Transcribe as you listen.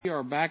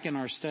are back in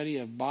our study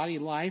of body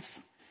life,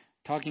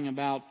 talking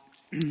about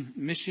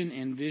mission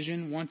and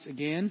vision once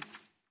again.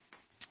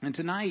 And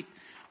tonight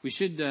we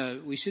should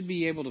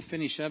be able to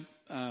finish up,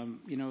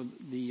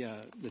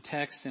 the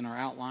text and our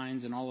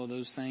outlines and all of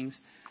those things.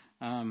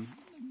 And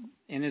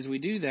as we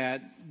do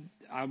that,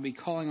 I'll be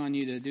calling on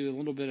you to do a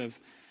little bit of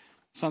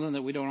something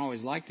that we don't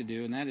always like to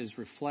do, and that is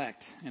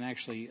reflect and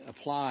actually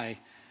apply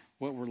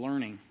what we're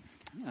learning.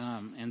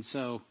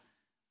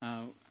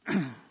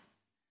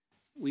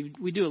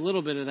 We do a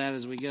little bit of that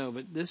as we go,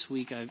 but this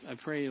week I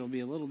pray it'll be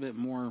a little bit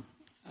more,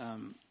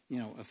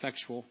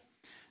 effectual.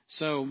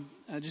 So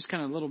just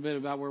kind of a little bit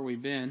about where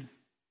we've been.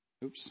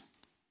 Oops.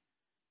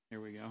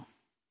 Here we go.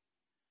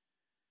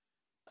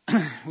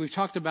 We've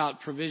talked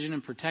about provision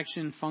and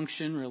protection,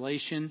 function,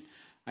 relation,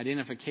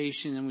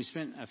 identification, and we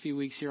spent a few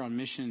weeks here on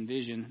mission and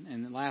vision.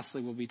 And then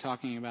lastly, we'll be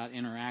talking about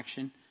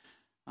interaction.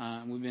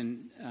 We've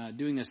been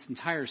doing this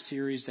entire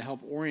series to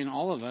help orient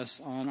all of us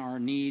on our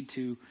need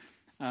to,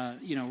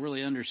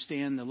 really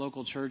understand the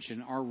local church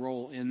and our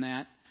role in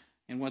that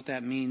and what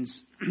that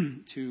means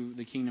to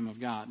the kingdom of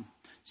God.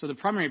 So the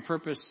primary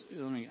purpose,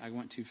 I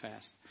went too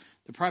fast.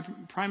 The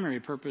primary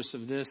purpose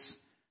of this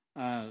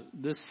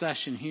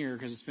session here,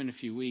 because it's been a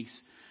few weeks,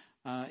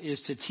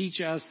 is to teach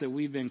us that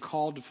we've been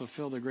called to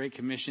fulfill the Great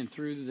Commission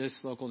through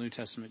this local New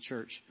Testament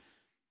church.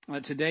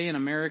 Today in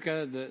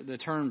America, the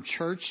term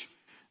church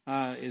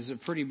is a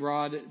pretty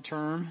broad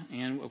term,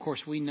 and of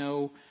course we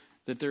know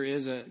that there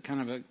is a kind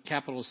of a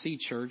capital C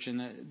church,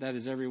 and that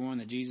is everyone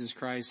that Jesus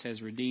Christ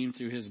has redeemed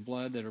through his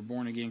blood that are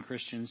born again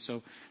Christians.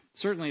 So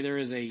certainly there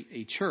is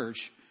a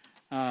church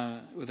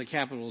with a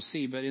capital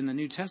C, but in the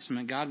New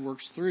Testament, God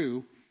works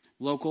through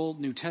local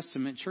New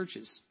Testament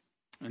churches.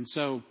 And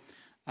so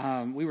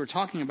we were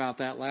talking about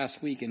that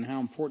last week and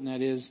how important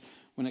that is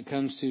when it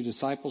comes to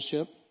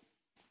discipleship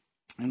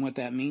and what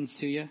that means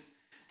to you.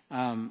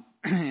 And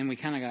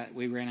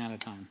we ran out of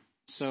time.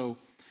 So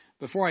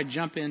before I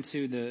jump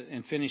into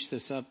and finish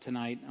this up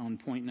tonight on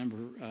point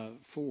number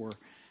 4,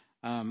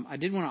 I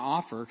did want to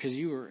offer, because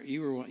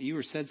you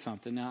were said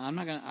something. Now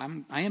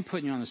I am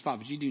putting you on the spot,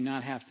 but you do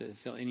not have to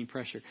feel any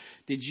pressure.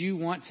 Did you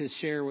want to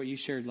share what you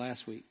shared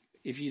last week?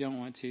 If you don't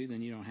want to,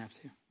 then you don't have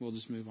to. We'll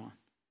just move on.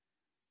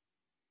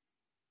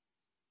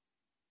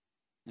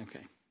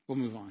 Okay, we'll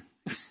move on.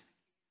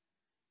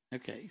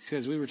 Okay,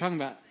 because we were talking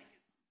about.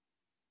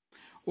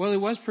 Well,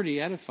 it was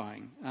pretty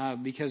edifying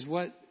because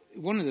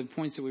one of the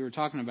points that we were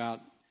talking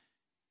about.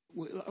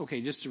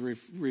 Okay, just to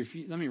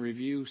review, let me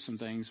review some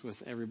things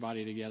with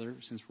everybody together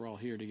since we're all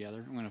here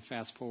together. I'm going to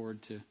fast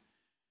forward to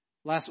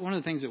one of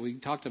the things that we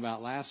talked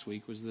about last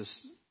week was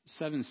this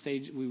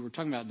 7-stage. We were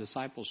talking about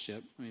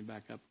discipleship. Let me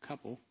back up a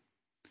couple.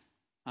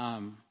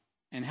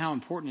 And how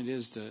important it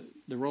is to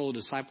the role of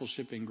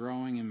discipleship in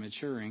growing and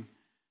maturing.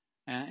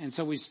 And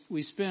so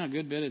we spent a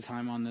good bit of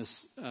time on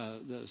this,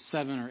 the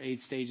 7 or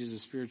 8 stages of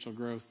spiritual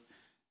growth.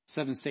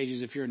 7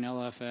 stages. If you're an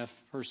LFF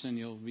person,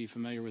 you'll be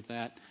familiar with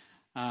that.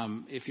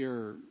 If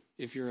you're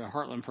a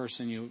Heartland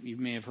person, you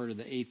may have heard of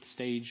the 8th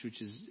stage,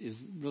 which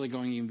is really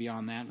going even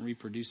beyond that and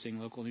reproducing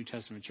local New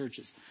Testament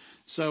churches.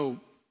 So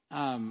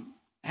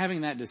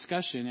having that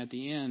discussion at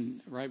the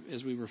end, right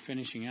as we were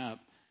finishing up,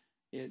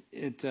 it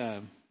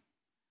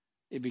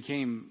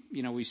became,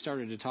 we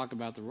started to talk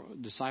about the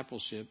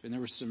discipleship, and there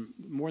was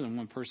more than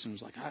one person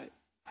was like, I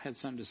had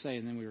something to say,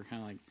 and then we were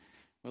kind of like,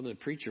 well, the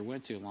preacher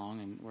went too long,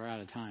 and we're out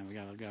of time. We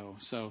got to go.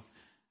 So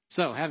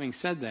having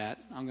said that,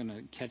 I'm going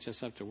to catch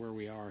us up to where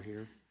we are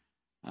here,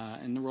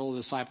 in the role of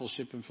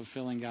discipleship in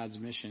fulfilling God's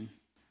mission.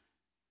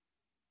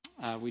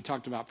 We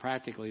talked about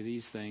practically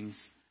these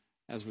things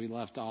as we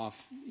left off,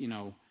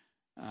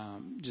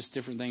 just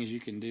different things you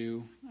can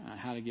do,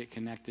 how to get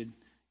connected,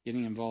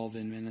 getting involved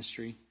in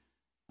ministry.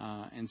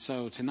 And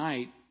so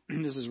tonight,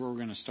 this is where we're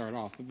going to start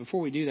off. But before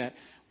we do that,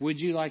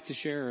 would you like to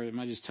share, or am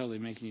I just totally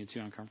making you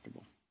too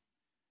uncomfortable?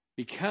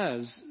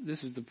 Because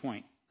this is the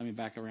point. Let me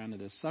back around to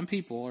this. Some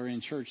people are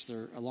in church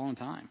for a long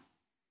time,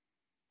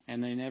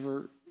 and they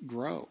never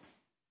grow.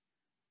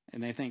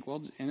 And they think,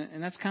 well,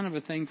 and that's kind of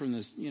a thing from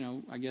this,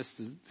 I guess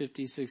the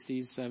 50s,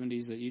 60s,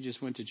 70s, that you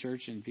just went to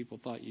church and people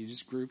thought you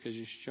just grew because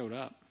you showed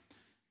up.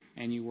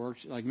 And you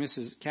worked, like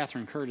Mrs.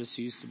 Catherine Curtis,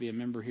 who used to be a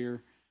member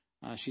here.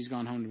 She's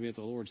gone home to be with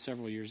the Lord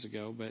several years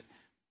ago, but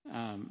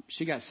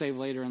she got saved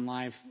later in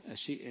life.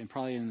 And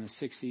probably in the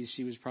 60s,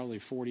 she was probably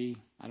 40.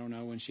 I don't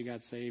know when she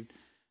got saved.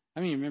 I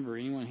mean,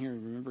 anyone here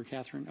remember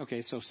Catherine?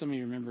 Okay, so some of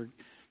you remember.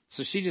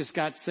 So she just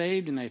got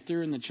saved, and they threw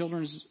her in the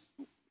children's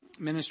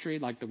ministry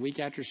like the week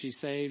after she's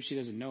saved. She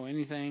doesn't know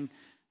anything.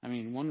 I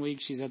mean, one week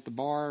she's at the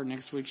bar,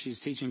 next week she's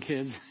teaching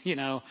kids,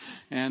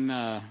 and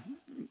I'm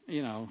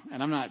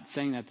not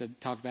saying that to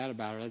talk bad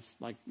about her. That's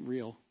like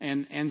real.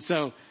 And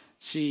so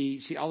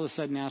she all of a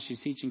sudden now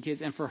she's teaching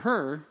kids. And for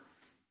her,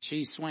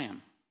 she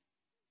swam.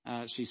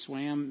 She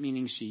swam,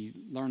 meaning she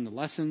learned the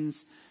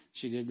lessons.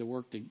 She did the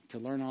work to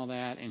learn all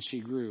that, and she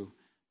grew.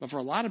 But for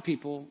a lot of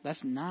people,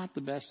 that's not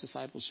the best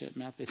discipleship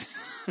method.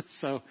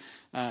 So,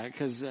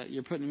 because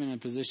you're putting them in a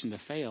position to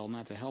fail,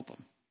 not to help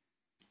them.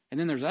 And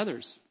then there's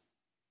others.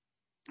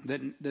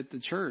 that the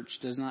church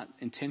does not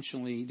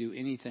intentionally do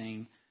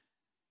anything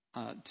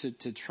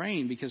to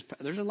train, because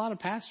there's a lot of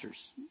pastors.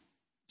 It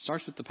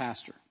starts with the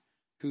pastor,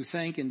 who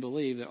think and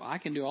believe that I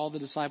can do all the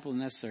disciples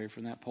necessary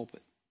from that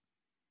pulpit.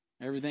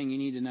 Everything you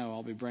need to know,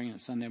 I'll be bringing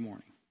it Sunday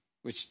morning,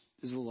 which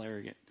is a little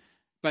arrogant.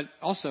 But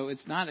also,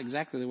 it's not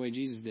exactly the way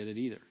Jesus did it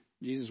either.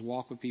 Jesus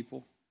walked with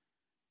people,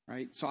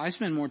 right? So I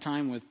spend more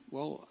time with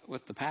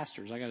the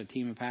pastors. I got a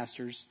team of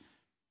pastors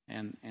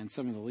and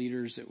some of the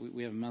leaders that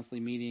we have a monthly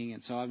meeting.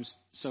 And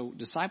so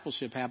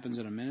discipleship happens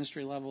at a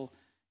ministry level,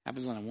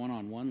 happens on a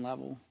one-on-one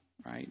level,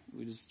 right?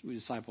 We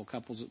disciple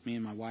couples, me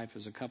and my wife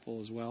as a couple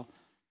as well.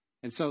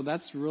 And so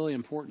that's really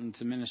important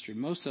to ministry.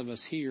 Most of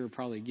us here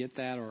probably get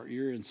that, or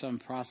you're in some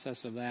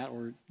process of that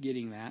or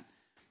getting that.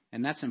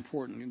 And that's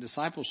important. And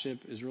discipleship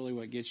is really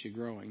what gets you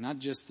growing, not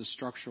just the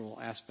structural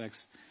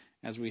aspects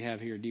as we have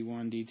here,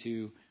 D1,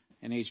 D2,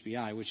 and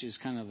HBI, which is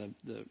kind of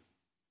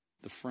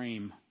the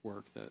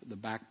framework, the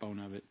backbone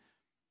of it.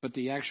 But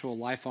the actual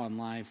life on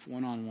life,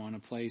 one-on-one,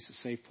 a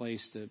safe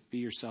place to be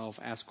yourself,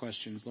 ask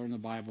questions, learn the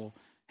Bible,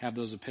 have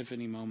those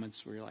epiphany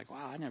moments where you're like,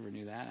 wow, I never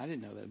knew that. I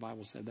didn't know that the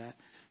Bible said that,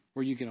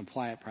 where you can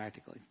apply it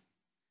practically.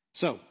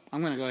 So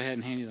I'm going to go ahead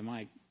and hand you the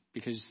mic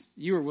because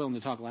you were willing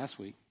to talk last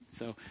week.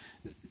 So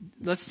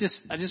I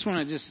just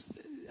want you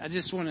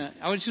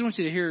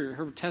to hear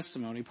her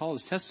testimony,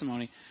 Paula's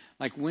testimony,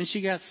 like when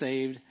she got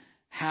saved,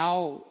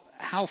 how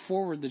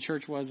forward the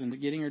church was in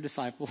getting her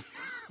disciples,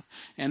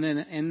 and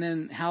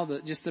then how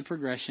the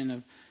progression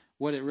of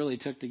what it really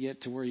took to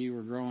get to where you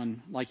were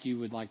growing like you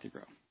would like to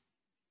grow.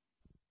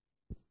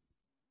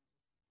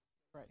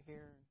 Right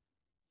here.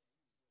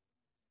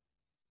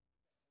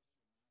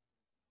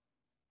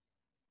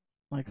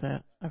 Like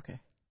that. Okay.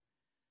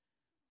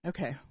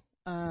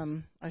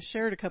 I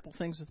shared a couple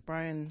things with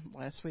Brian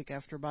last week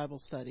after Bible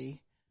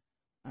study.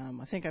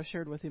 I think I've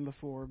shared with him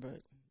before, but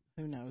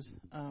who knows?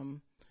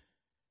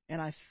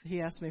 And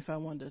he asked me if I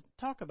wanted to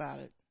talk about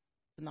it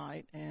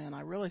tonight, and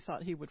I really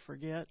thought he would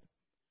forget.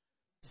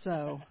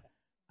 So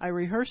I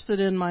rehearsed it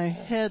in my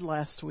head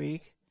last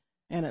week,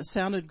 and it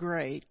sounded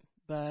great,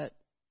 but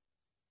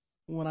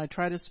when I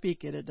try to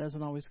speak it, it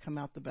doesn't always come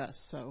out the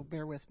best, so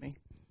bear with me.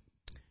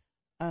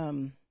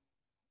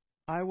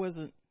 I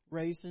wasn't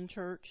raised in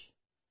church.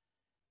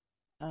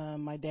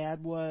 My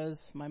dad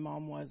was, my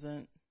mom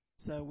wasn't,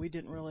 so we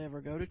didn't really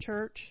ever go to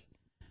church,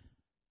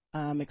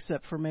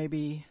 except for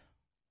maybe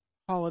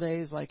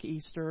holidays like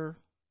Easter,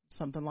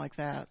 something like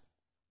that,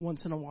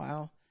 once in a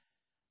while.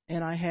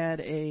 And I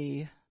had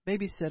a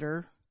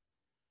babysitter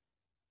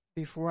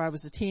before I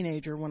was a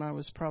teenager, when I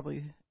was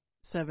probably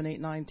 7, 8,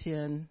 9,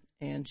 10,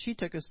 and she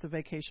took us to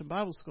Vacation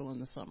Bible School in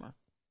the summer.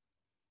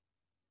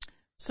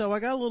 So I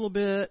got a little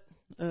bit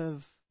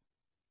of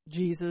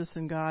Jesus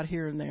and God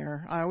here and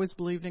there. I always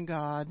believed in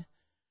God.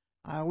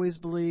 I always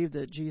believed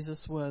that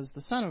Jesus was the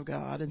Son of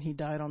God and he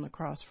died on the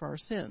cross for our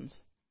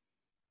sins.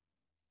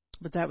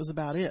 But that was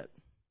about it.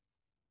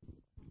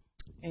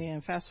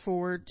 And fast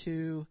forward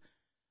to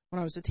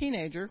when I was a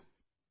teenager,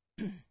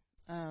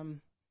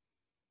 turned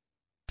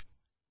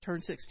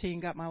 16,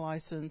 got my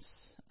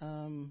license,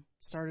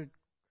 started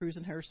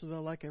cruising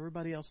Harrisonville like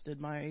everybody else did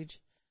my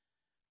age,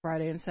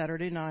 Friday and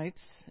Saturday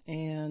nights,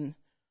 and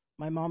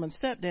my mom and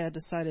stepdad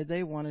decided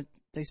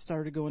they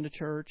started going to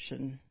church,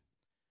 and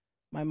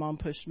my mom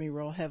pushed me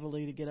real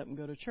heavily to get up and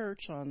go to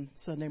church on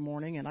Sunday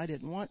morning, and I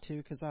didn't want to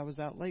because I was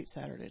out late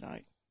Saturday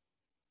night.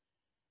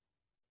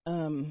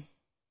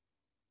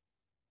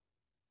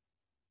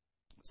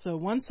 So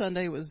one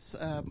Sunday was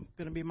going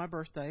to be my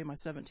birthday, my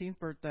 17th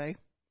birthday,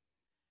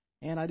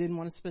 and I didn't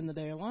want to spend the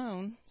day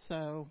alone,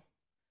 so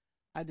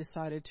I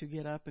decided to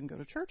get up and go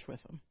to church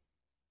with them.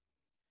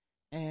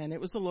 And it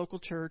was a local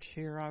church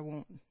here. I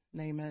won't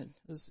name it.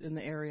 It was in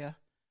the area.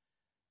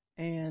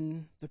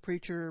 And the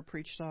preacher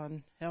preached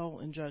on hell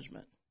and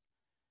judgment.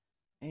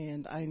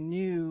 And I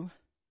knew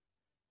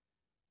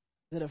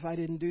that if I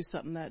didn't do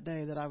something that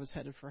day, that I was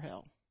headed for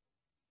hell.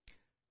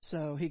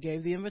 So he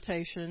gave the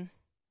invitation,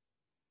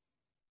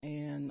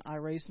 and I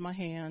raised my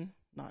hand,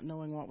 not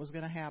knowing what was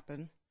going to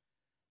happen.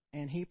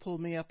 And he pulled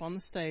me up on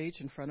the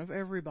stage in front of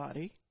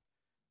everybody.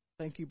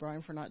 Thank you,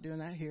 Brian, for not doing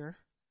that here.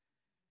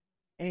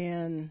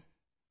 And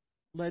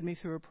led me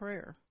through a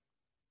prayer.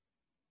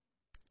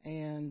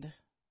 And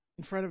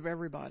in front of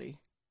everybody.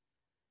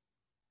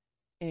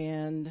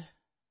 And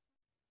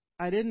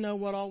I didn't know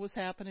what all was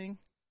happening.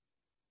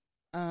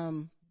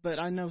 But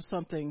I know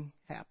something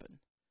happened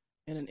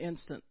in an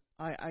instant.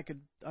 I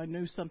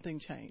knew something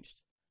changed.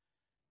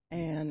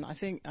 And I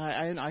think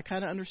I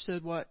kind of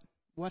understood what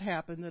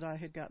happened, that I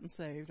had gotten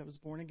saved. I was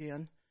born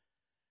again.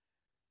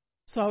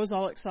 So I was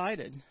all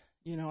excited.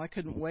 I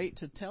couldn't wait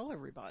to tell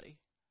everybody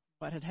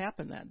what had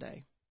happened that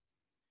day.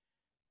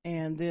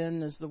 And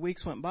then as the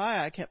weeks went by,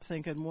 I kept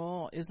thinking,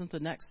 well, isn't the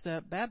next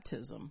step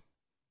baptism?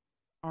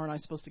 Aren't I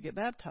supposed to get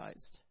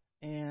baptized?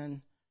 And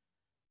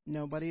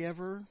nobody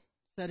ever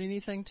said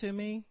anything to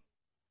me.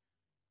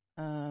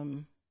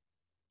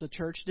 The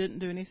church didn't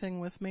do anything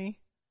with me.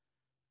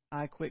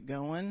 I quit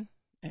going,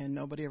 and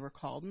nobody ever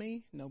called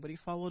me. Nobody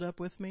followed up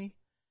with me.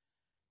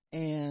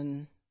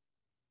 And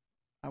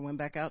I went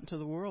back out into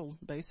the world,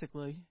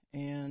 basically.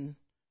 And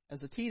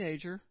as a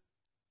teenager,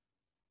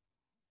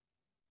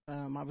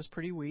 I was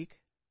pretty weak.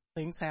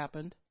 Things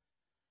happened.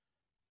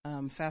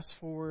 Fast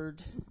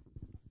forward,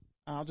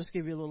 I'll just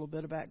give you a little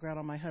bit of background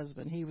on my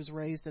husband. He was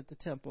raised at the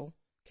temple,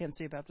 Kansas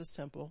City Baptist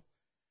Temple,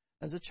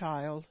 as a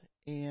child.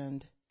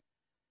 And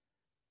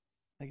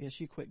I guess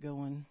you quit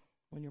going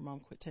when your mom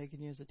quit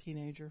taking you as a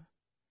teenager.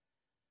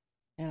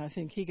 And I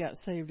think he got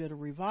saved at a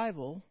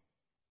revival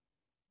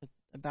at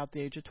about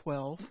the age of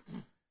 12.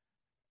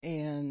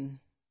 And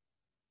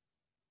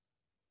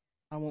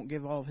I won't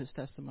give all of his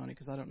testimony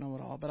because I don't know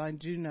it all, but I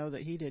do know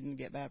that he didn't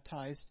get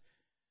baptized.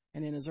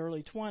 And in his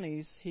early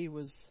 20s, he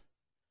was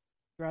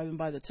driving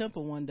by the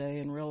temple one day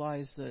and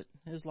realized that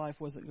his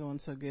life wasn't going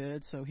so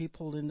good. So he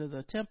pulled into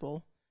the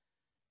temple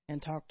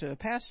and talked to a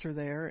pastor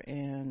there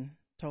and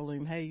told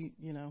him, hey,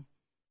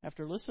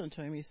 after listening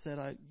to him, he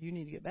said, you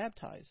need to get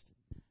baptized.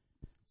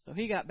 So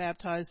he got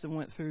baptized and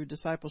went through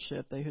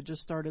discipleship. They had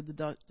just started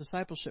the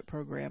discipleship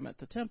program at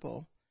the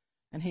temple,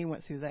 and he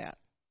went through that.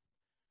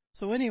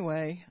 So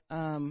anyway,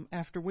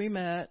 after we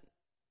met,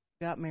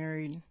 got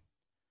married,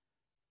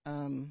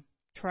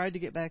 tried to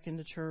get back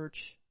into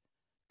church,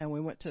 and we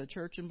went to a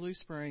church in Blue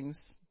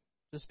Springs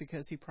just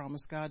because he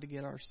promised God to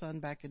get our son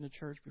back into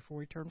church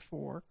before he turned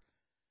 4.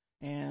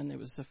 And it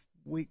was a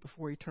week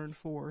before he turned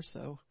 4,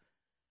 so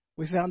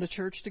we found a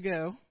church to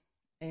go,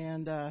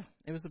 and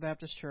it was a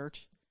Baptist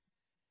church.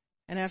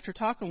 And after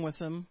talking with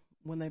them,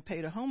 when they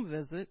paid a home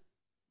visit,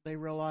 they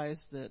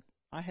realized that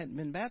I hadn't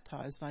been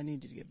baptized, I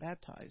needed to get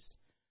baptized.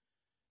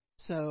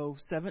 So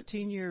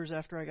 17 years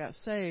after I got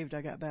saved,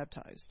 I got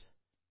baptized.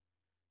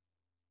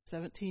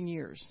 17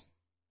 years.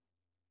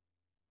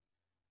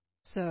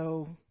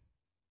 So,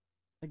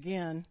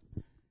 again,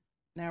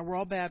 now we're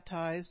all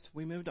baptized.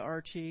 We moved to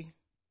Archie,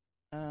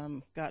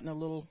 got in a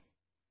little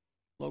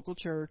local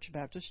church,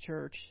 Baptist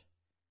church.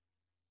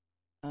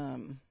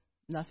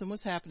 Nothing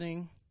was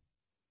happening.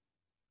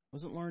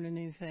 Wasn't learning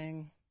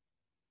anything.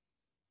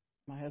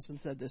 My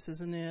husband said, this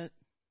isn't it.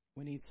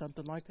 We need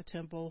something like the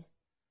temple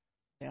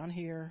down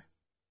here.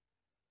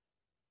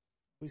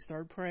 We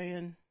started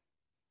praying,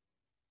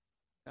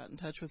 got in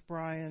touch with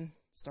Brian,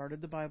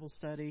 started the Bible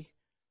study.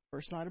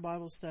 First night of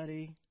Bible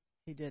study,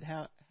 he did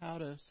how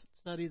to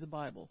study the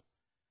Bible.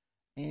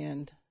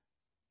 And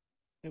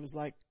it was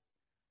like,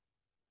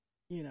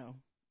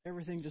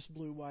 everything just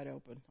blew wide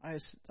open.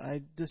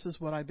 This is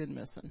what I've been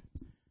missing.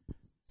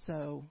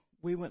 So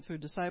we went through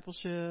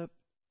discipleship,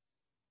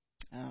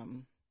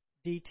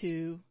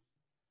 D2,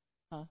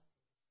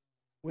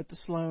 with the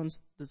Sloans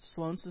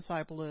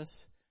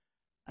discipleless.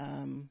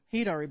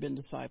 He'd already been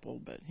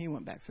discipled, but he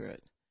went back through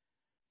it.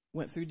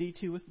 Went through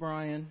D2 with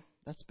Brian.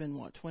 That's been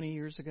 20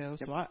 years ago.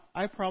 So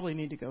I probably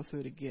need to go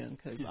through it again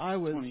because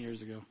 20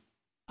 years ago.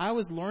 I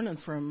was learning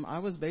I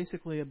was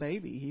basically a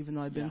baby, even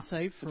though I'd been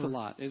saved for. It's a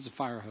lot. It was a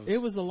fire hose.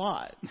 It was a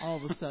lot all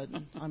of a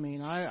sudden. I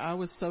mean, I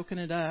was soaking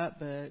it up,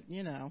 but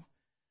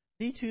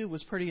D2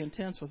 was pretty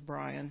intense with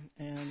Brian,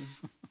 and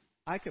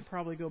I could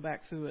probably go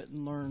back through it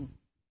and learn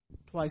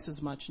twice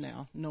as much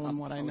now, knowing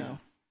what I know. Yeah.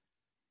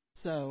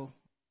 So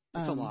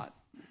it's a lot.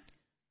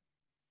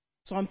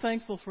 So I'm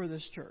thankful for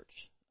this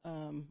church.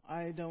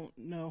 I don't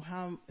know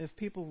if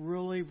people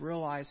really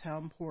realize how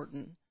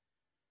important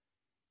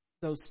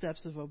those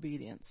steps of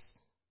obedience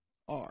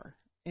are.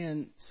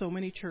 And so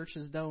many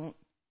churches don't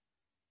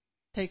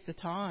take the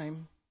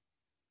time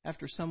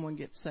after someone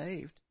gets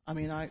saved. I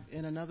mean,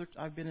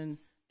 I've been in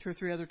 2 or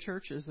 3 other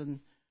churches, and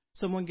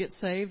someone gets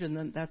saved, and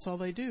then that's all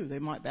they do. They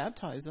might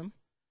baptize them,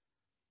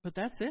 but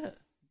that's it.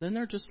 Then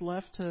they're just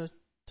left to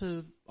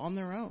on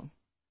their own.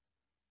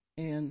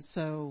 And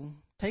so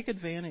take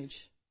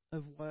advantage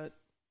of what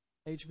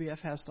HBF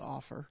has to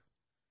offer,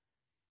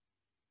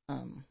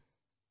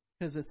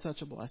 because it's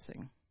such a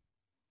blessing.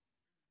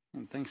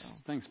 And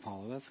thanks,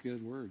 Paula. That's a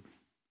good word.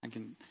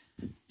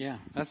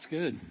 That's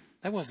good.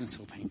 That wasn't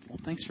so painful.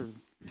 Thanks for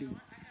doing.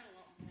 I had a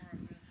lot more I was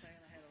going to say,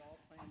 and I had it all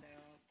planned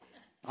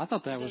out. I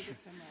thought that was.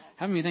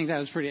 How many think that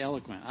was pretty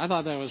eloquent? I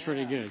thought that was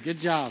pretty good. Good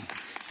job.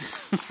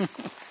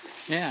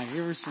 Yeah,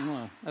 give her some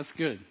love. That's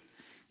good.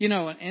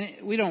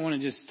 And we don't want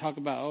to just talk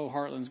about,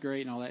 Heartland's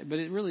great and all that, but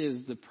it really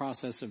is the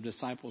process of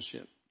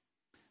discipleship.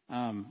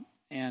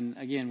 And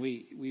again,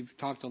 we've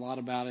talked a lot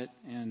about it,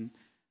 and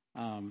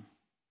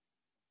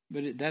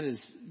but that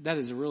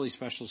is a really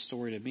special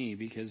story to me,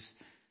 because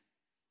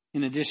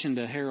in addition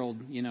to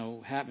Harold,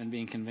 Hatman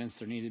being convinced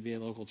there needed to be a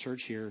local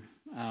church here,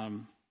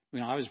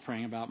 I was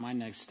praying about my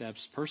next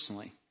steps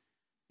personally.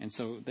 And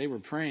so they were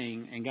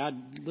praying, and God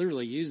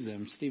literally used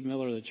them. Steve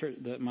Miller,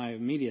 my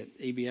immediate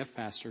ABF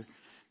pastor,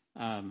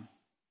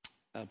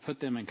 put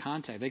them in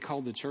contact. They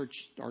called the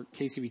church, our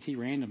KCBT,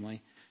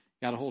 randomly,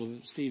 got a hold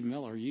of Steve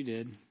Miller. You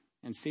did.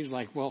 And Steve's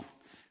like, well,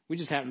 we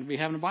just happen to be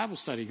having a Bible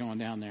study going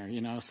down there,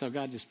 So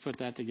God just put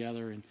that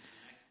together. And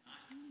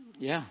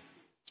yeah,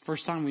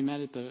 first time we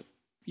met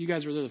you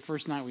guys were there the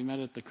first night we met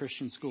at the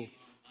Christian school.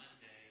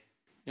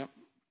 Yep.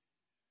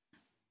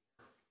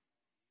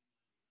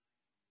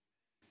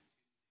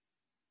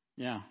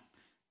 Yeah.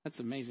 That's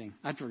amazing.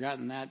 I'd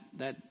forgotten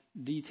that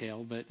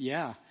detail, but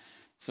yeah.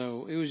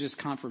 So it was just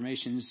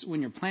confirmation.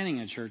 When you're planning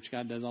a church,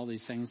 God does all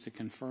these things to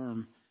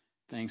confirm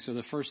things. So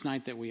the first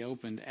night that we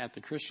opened at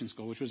the Christian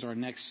school, which was our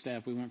next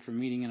step, we went from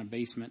meeting in a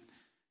basement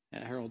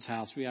at Harold's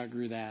house. We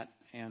outgrew that,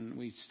 and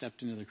we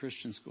stepped into the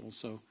Christian school.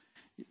 So,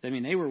 I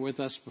mean, they were with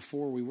us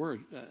before we were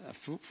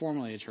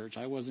formally a church.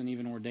 I wasn't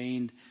even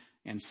ordained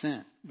and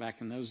sent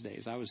back in those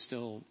days. I was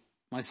still,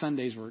 my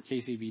Sundays were at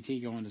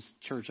KCBT, going to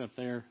church up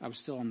there. I was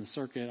still on the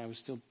circuit. I was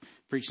still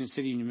preaching at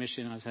City Union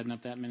Mission. I was heading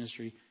up that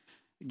ministry.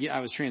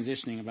 I was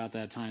transitioning about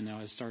that time, though.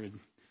 I started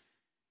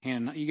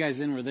handing, you guys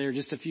then were there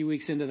just a few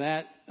weeks into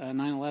that.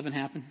 9/11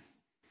 happened.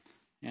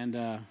 And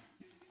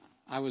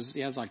I was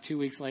like 2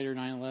 weeks later,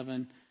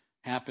 9/11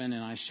 happened,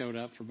 and I showed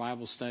up for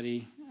Bible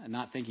study,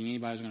 not thinking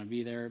anybody was going to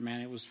be there. Man,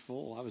 it was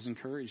full. I was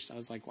encouraged. I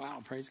was like,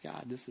 wow, praise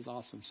God, this is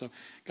awesome. So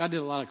God did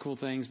a lot of cool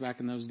things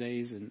back in those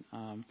days. And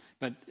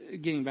but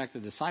getting back to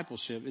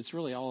discipleship, it's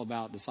really all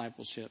about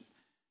discipleship.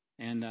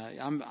 And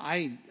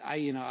I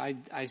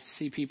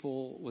see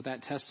people with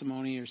that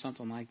testimony or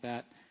something like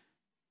that,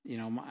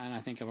 and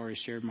I think I've already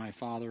shared my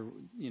father.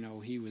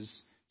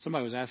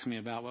 Somebody was asking me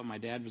about what my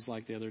dad was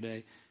like the other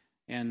day,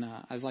 and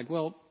I was like,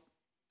 well,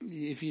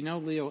 if you know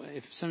Leo,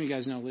 if some of you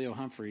guys know Leo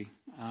Humphrey,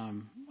 I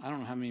don't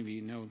know how many of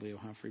you know Leo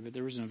Humphrey, but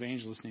there was an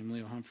evangelist named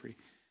Leo Humphrey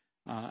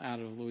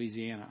out of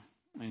Louisiana,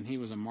 and he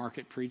was a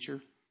market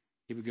preacher.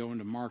 He would go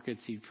into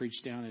markets. He'd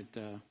preach down at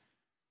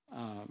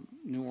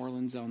New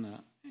Orleans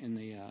in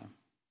the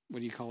what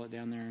do you call it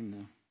down there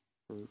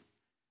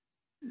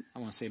I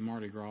want to say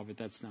Mardi Gras, but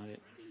that's not it.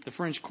 The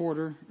French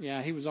Quarter.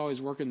 Yeah, he was always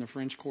working the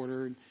French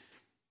Quarter,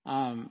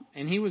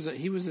 and he was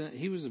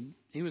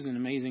an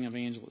amazing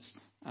evangelist.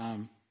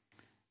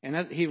 And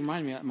that, he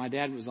reminded me, my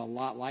dad was a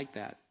lot like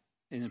that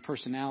in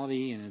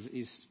personality, and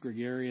he's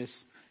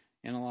gregarious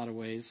in a lot of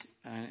ways.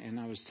 And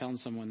I was telling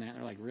someone that, and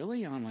they're like,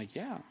 really? And I'm like,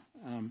 yeah.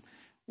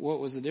 What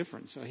was the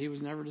difference? So he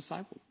was never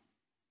discipled.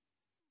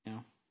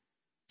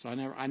 So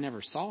I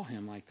never saw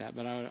him like that.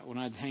 But when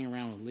I'd hang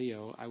around with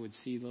Leo, I would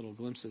see little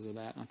glimpses of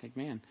that. And I think,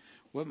 man,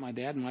 what my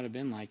dad might have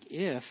been like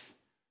if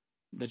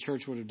the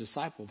church would have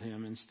discipled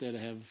him instead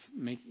of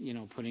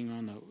putting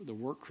on the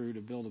work crew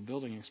to build a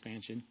building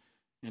expansion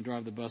and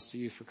drive the bus to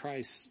Youth for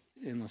Christ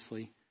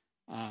endlessly,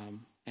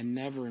 and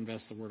never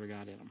invest the Word of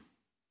God in them.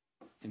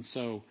 And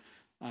so,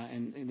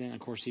 and then, of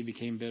course, he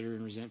became bitter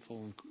and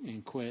resentful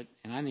and quit.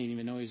 And I didn't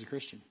even know he was a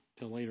Christian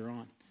till later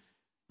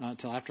on,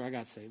 till after I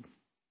got saved.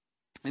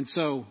 And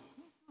so,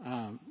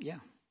 yeah.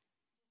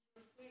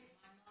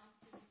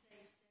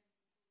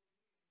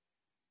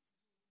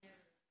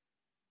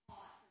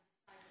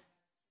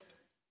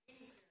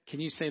 Can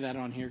you say that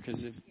on here?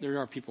 Because if there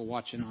are people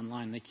watching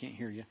online, they can't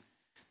hear you.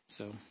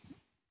 So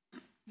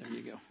there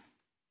you go.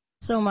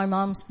 So my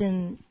mom's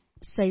been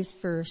saved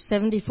for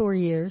 74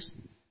 years,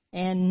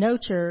 and no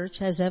church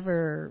has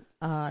ever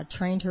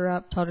trained her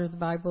up, taught her the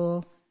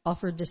Bible,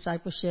 offered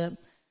discipleship.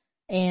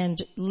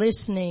 And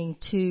listening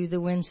to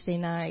the Wednesday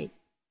night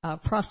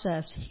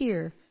process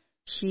here,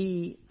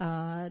 she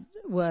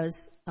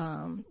was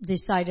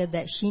decided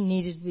that she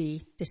needed to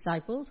be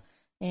discipled,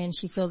 and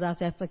she filled out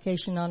the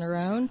application on her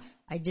own.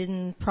 I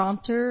didn't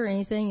prompt her or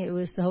anything. It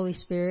was the Holy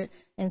Spirit.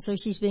 And so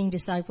she's being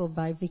discipled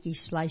by Vicki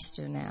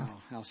Schleister now.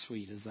 Oh, how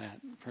sweet is that?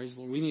 Praise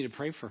the Lord. We need to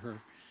pray for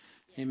her.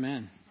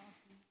 Amen.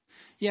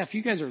 Yeah, if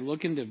you guys are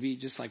looking to be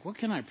just like, what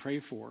can I pray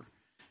for?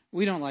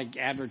 We don't like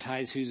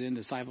advertise who's in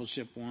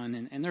Discipleship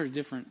 1. And there are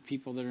different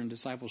people that are in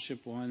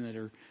Discipleship 1 that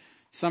are,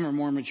 some are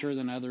more mature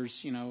than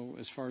others,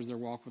 as far as their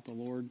walk with the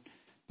Lord.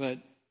 But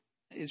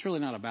it's really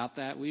not about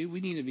that. We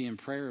need to be in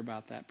prayer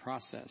about that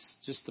process,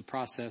 just the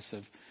process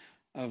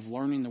of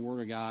learning the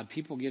Word of God,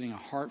 people getting a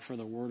heart for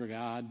the Word of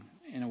God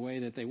in a way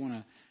that they want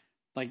to,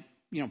 like,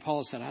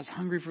 Paul said, I was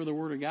hungry for the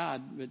Word of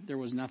God, but there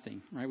was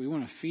nothing, right? We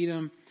want to feed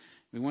them.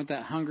 We want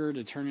that hunger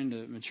to turn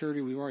into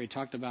maturity. We've already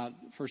talked about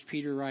 1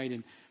 Peter,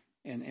 right?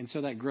 And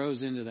so that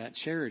grows into that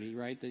charity,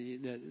 right?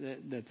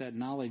 That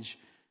knowledge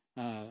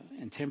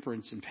and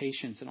temperance and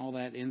patience and all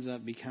that ends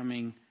up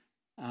becoming,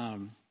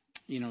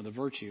 the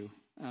virtue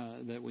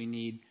that we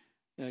need.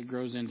 That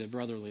grows into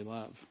brotherly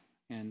love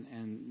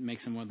and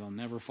makes them one they'll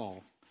never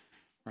fall,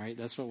 right?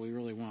 That's what we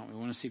really want. We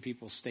want to see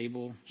people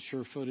stable,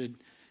 sure-footed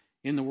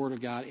in the Word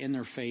of God, in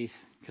their faith,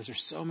 because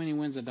there's so many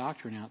winds of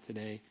doctrine out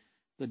today.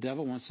 The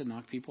devil wants to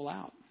knock people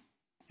out.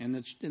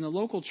 And in the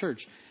local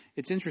church,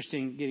 it's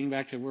interesting getting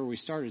back to where we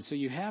started. So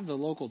you have the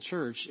local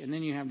church, and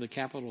then you have the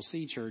capital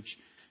C church,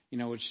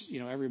 which,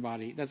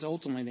 everybody, that's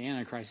ultimately the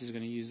Antichrist is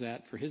going to use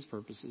that for his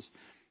purposes.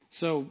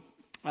 So,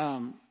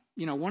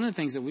 one of the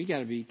things that we got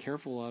to be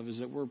careful of is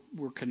that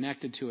we're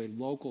connected to a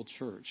local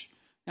church.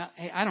 Now,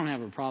 hey, I don't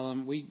have a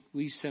problem.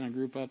 We sent a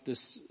group up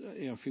this,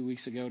 a few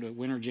weeks ago to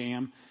Winter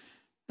Jam.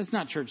 It's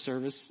not church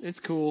service. It's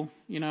cool.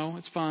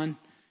 It's fun.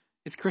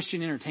 It's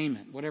Christian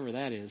entertainment, whatever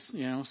that is,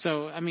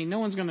 So, no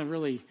one's going to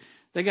really,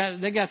 they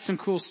got some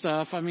cool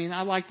stuff. I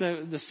like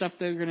the stuff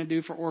they're going to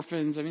do for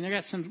orphans. They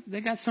got some, they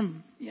got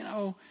some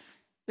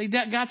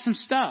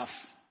stuff,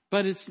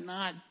 but it's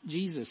not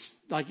Jesus.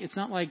 Like, it's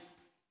not like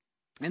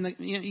And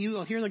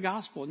you'll hear the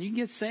gospel and you can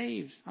get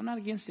saved. I'm not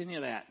against any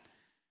of that.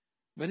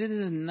 But it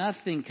is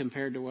nothing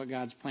compared to what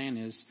God's plan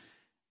is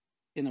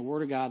in the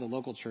Word of God, the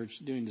local church,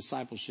 doing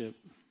discipleship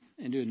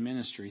and doing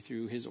ministry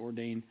through His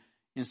ordained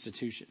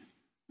institution.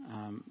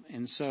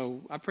 And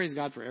so I praise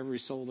God for every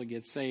soul that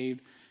gets saved,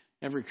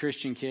 every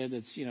Christian kid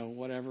that's,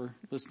 whatever,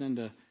 listening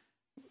to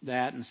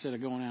that instead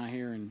of going out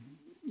here and,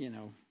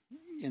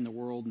 in the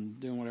world and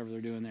doing whatever they're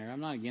doing there. I'm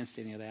not against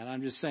any of that.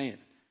 I'm just saying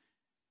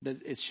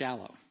that it's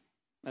shallow.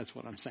 That's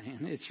what I'm saying.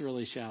 It's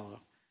really shallow.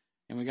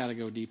 And we got to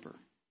go deeper.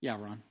 Yeah,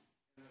 Ron.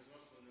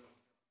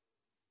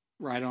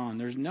 Right on.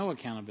 There's no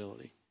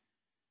accountability.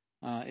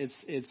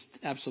 It's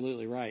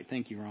absolutely right.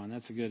 Thank you, Ron.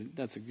 That's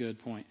a good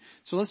point.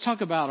 So let's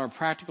talk about our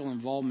practical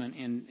involvement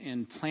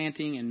in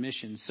planting and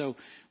missions. So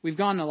we've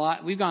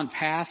gone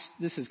past,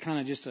 this is kind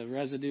of just a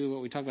residue of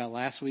what we talked about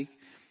last week.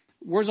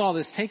 Where's all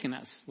this taking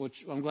us?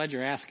 Which I'm glad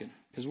you're asking,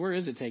 because where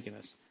is it taking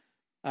us?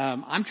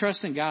 I'm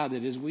trusting God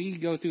that as we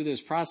go through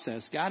this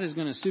process, God is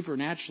going to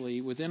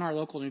supernaturally, within our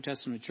local New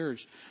Testament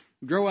church,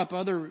 grow up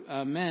other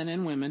men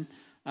and women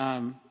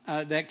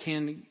that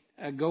can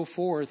go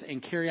forth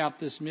and carry out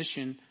this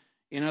mission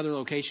in other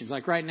locations.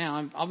 Like right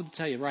now, I'll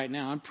tell you right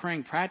now, I'm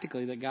praying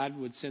practically that God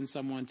would send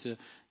someone to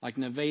like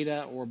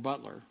Nevada or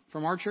Butler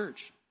from our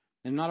church.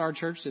 And not our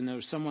church, and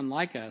there's someone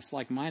like us,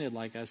 like-minded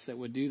like us, that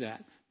would do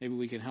that. Maybe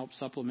we can help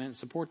supplement and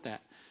support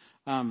that.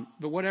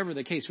 But whatever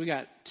the case, we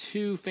got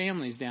 2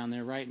 families down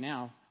there right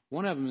now.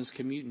 One of them is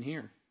commuting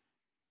here,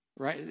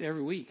 right,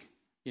 every week,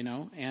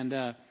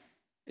 and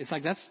it's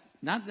like that's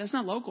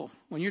not local.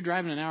 When you're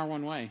driving an hour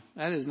one way,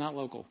 that is not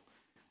local,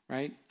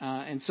 right?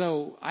 And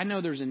so I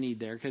know there's a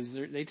need there because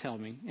they tell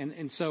me.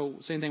 And so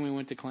same thing. We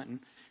went to Clinton.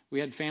 We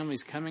had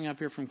families coming up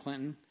here from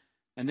Clinton,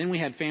 and then we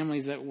had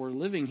families that were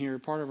living here,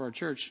 part of our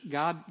church.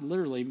 God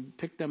literally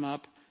picked them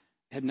up.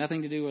 Had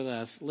nothing to do with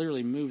us,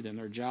 literally moved them,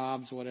 their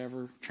jobs,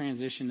 whatever,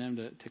 transitioned them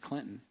to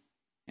Clinton.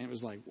 And it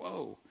was like,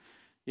 whoa,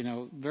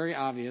 very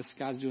obvious.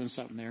 God's doing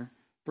something there.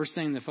 First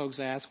thing the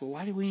folks ask, well,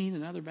 why do we need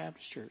another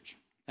Baptist church?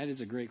 That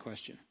is a great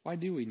question. Why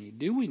do we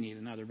need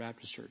another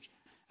Baptist church?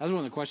 That was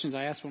one of the questions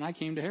I asked when I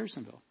came to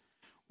Harrisonville.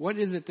 What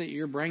is it that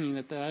you're bringing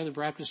that the other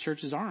Baptist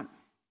churches aren't?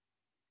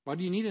 Why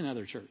do you need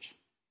another church?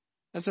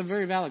 That's a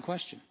very valid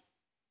question.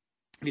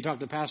 If you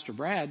talk to Pastor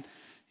Brad,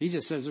 he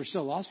just says there's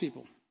still lost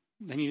people.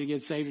 They need to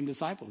get saved and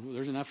discipled. Well,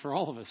 there's enough for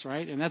all of us,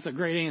 right? And that's a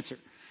great answer.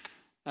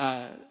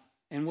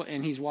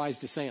 And he's wise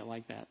to say it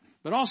like that.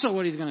 But also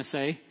what he's going to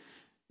say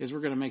is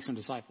we're going to make some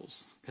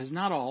disciples. Because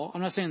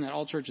I'm not saying that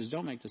all churches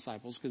don't make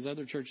disciples, because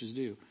other churches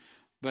do.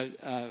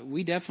 But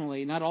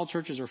not all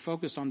churches are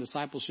focused on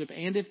discipleship.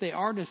 And if they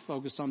are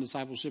focused on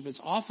discipleship,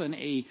 it's often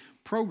a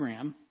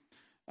program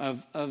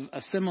of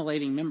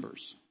assimilating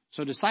members.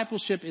 So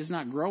discipleship is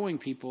not growing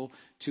people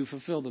to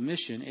fulfill the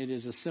mission. It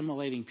is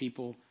assimilating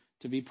people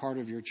to be part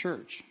of your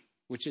church,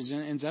 which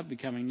ends up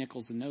becoming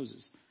nickels and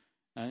noses.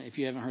 If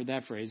you haven't heard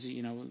that phrase,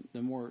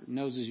 the more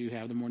noses you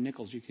have, the more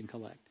nickels you can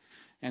collect.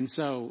 And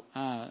so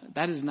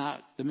that is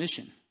not the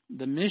mission.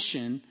 The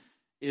mission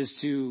is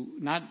to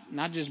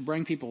not just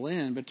bring people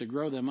in, but to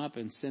grow them up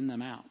and send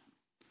them out.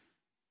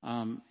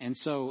 And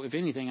so, if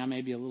anything, I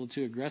may be a little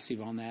too aggressive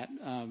on that.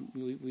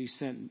 We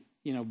sent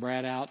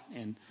Brad out,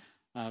 and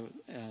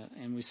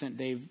we sent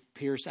Dave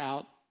Pierce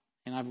out,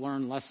 and I've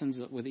learned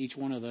lessons with each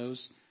one of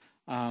those.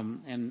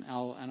 And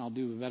I'll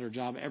do a better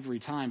job every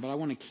time. But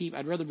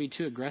I'd rather be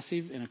too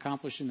aggressive in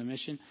accomplishing the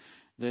mission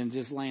than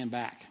just laying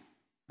back,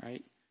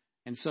 right?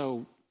 And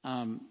so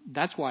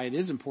that's why it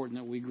is important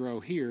that we grow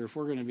here if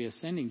we're going to be a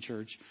sending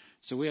church,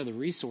 so we have the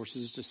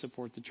resources to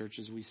support the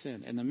churches we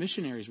send and the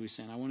missionaries we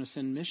send. I want to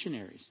send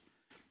missionaries.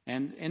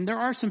 And there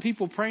are some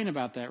people praying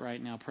about that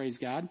right now, praise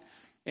God.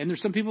 And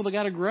there's some people that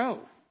got to grow.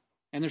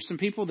 And there's some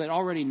people that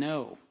already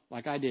know,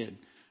 like I did,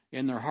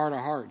 in their heart of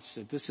hearts,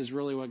 that this is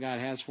really what God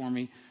has for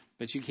me.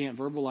 But you can't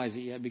verbalize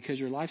it yet because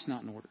your life's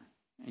not in order.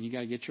 And you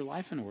got to get your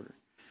life in order.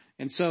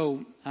 And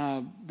so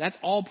that's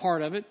all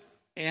part of it.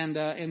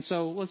 And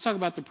so let's talk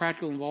about the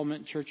practical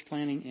involvement in church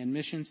planning and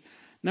missions.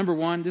 Number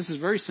 1, this is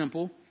very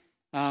simple,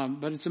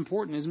 but it's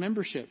important, is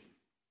membership.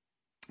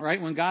 All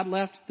right, when God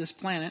left this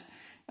planet,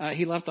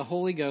 He left the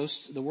Holy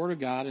Ghost, the Word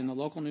of God, in the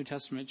local New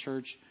Testament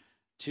church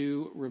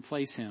to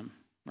replace Him,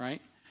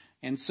 right?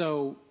 And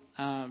so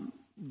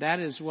that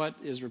is what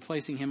is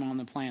replacing Him on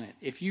the planet.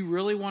 If you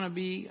really want to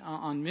be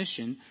on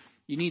mission,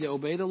 you need to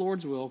obey the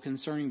Lord's will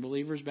concerning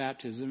believers'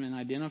 baptism and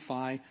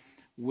identify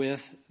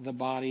with the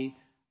body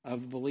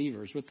of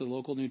believers, with the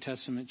local New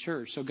Testament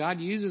church. So God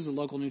uses the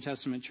local New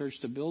Testament church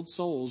to build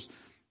souls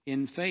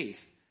in faith.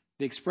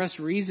 The express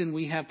reason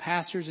we have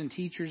pastors and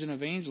teachers and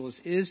evangelists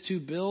is to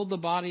build the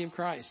body of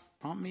Christ.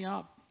 Pump me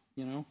up,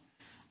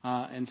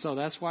 and so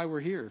that's why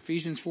we're here.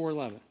 Ephesians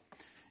 4:11.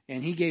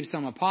 And He gave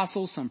some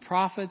apostles, some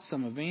prophets,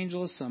 some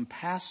evangelists, some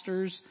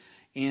pastors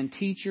and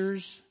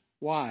teachers.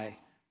 Why?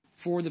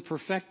 For the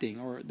perfecting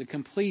or the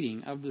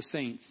completing of the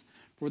saints,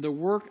 for the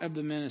work of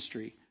the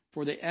ministry,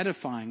 for the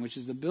edifying, which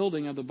is the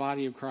building of the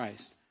body of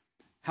Christ.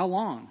 How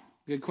long?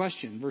 Good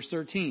question. Verse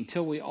 13.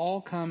 Till we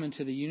all come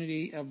into the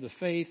unity of the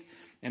faith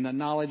and the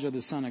knowledge of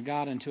the Son of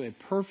God into a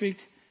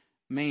perfect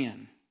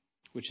man,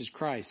 which is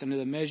Christ, under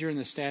the measure and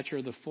the stature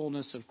of the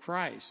fullness of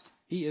Christ.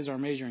 He is our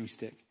measuring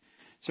stick.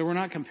 So we're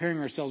not comparing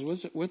ourselves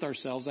with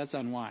ourselves. That's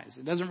unwise.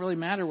 It doesn't really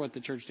matter what the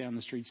church down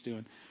the street's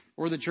doing,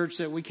 or the church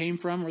that we came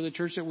from, or the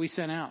church that we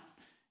sent out.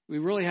 We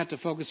really have to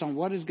focus on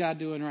what is God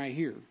doing right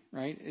here,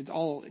 right? It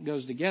all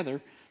goes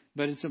together,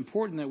 but it's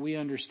important that we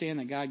understand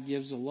that God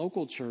gives the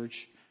local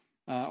church,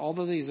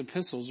 although these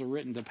epistles are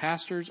written to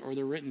pastors or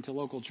they're written to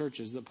local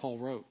churches that Paul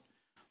wrote.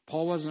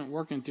 Paul wasn't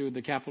working through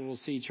the capital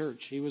C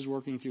church. He was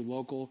working through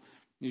local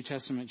New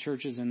Testament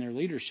churches and their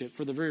leadership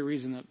for the very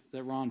reason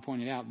that Ron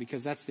pointed out,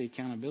 because that's the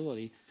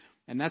accountability.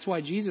 And that's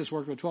why Jesus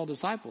worked with 12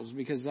 disciples,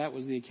 because that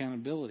was the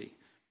accountability.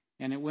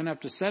 And it went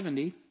up to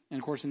 70, and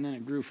of course, and then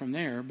it grew from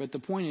there. But the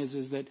point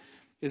is that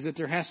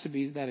there has to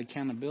be that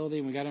accountability,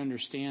 and we got to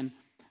understand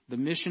the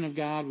mission of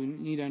God. We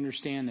need to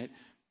understand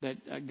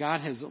that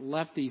God has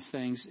left these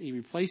things. He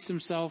replaced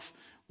himself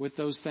with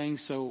those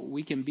things so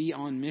we can be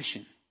on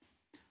mission.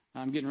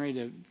 I'm getting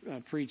ready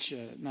to preach,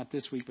 not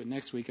this week, but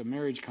next week, a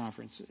marriage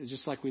conference. It's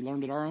just like we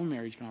learned at our own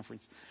marriage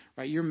conference,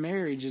 right? Your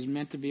marriage is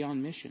meant to be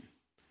on mission,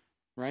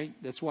 right?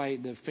 That's why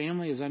the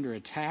family is under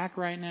attack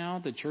right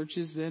now. The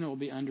churches then will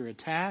be under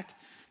attack,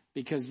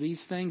 because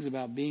these things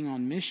about being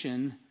on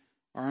mission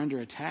are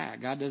under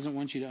attack. God doesn't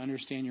want you to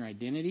understand your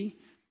identity.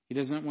 He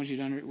doesn't want you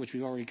to which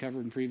we've already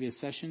covered in previous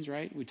sessions,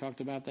 right? We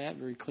talked about that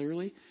very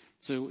clearly.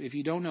 So if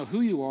you don't know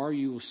who you are,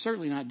 you will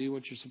certainly not do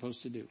what you're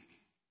supposed to do.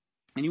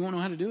 And you won't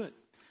know how to do it.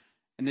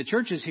 And the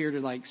church is here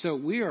to so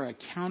we are a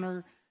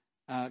counter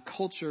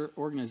culture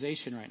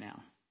organization right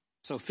now.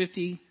 So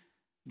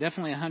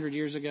definitely 100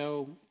 years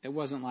ago, it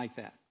wasn't like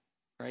that,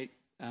 right?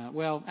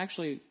 Well,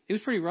 actually, it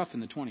was pretty rough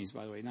in the 20s,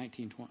 by the way,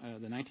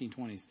 the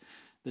 1920s.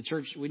 The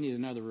church, we needed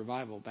another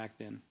revival back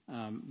then.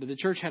 But the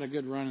church had a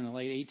good run in the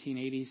late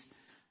 1880s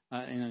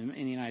in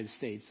the United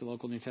States, the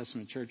local New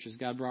Testament churches.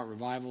 God brought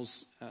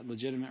revivals,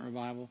 legitimate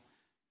revival.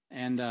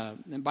 And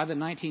by the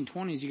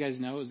 1920s, you guys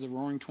know, it was the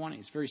Roaring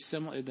 20s. Very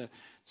similar. The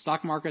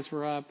stock markets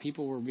were up.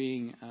 People were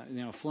being,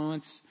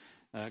 affluent.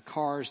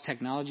 Cars,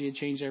 technology had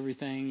changed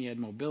everything. You had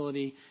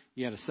mobility.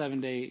 You had a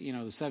 7-day, the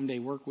 7-day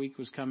work week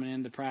was coming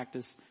into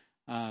practice.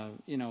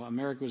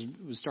 America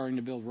was starting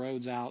to build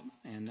roads out,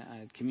 and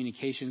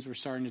communications were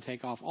starting to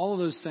take off. All of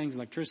those things,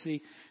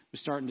 electricity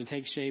was starting to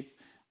take shape.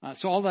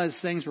 So all those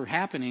things were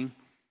happening.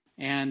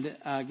 And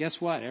guess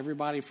what?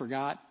 Everybody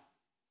forgot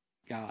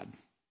God.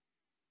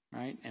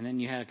 Right? And then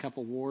you had a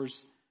couple wars,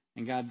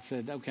 and God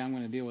said, okay, I'm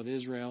going to deal with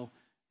Israel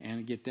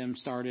and get them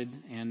started.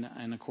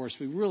 And of course,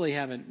 we really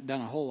haven't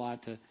done a whole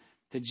lot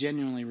to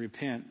genuinely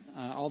repent.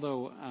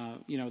 Although,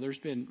 there's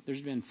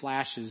been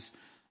flashes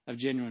of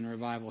genuine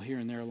revival here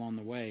and there along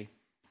the way.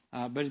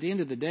 But at the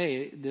end of the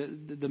day,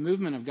 the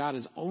movement of God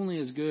is only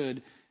as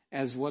good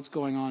as what's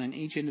going on in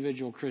each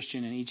individual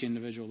Christian and each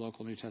individual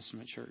local New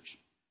Testament church.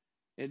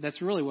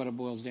 That's really what it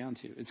boils down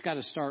to. It's got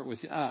to start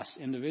with us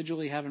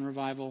individually having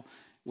revival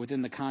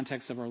within the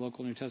context of our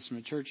local New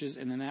Testament churches,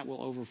 and then that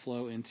will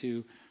overflow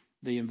into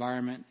the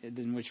environment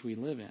in which we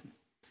live in.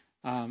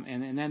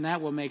 And then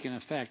that will make an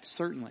effect,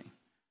 certainly,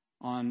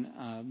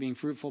 on being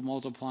fruitful,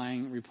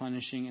 multiplying,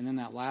 replenishing, and then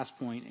that last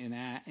point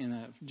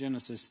in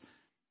Genesis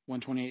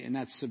 1:28, and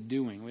that's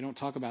subduing. We don't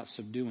talk about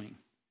subduing.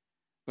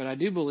 But I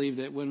do believe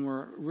that when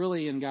we're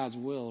really in God's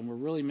will and we're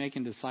really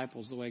making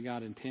disciples the way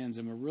God intends,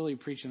 and we're really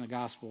preaching the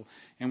gospel,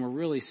 and we're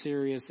really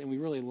serious, and we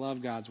really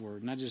love God's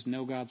word, not just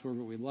know God's word,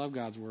 but we love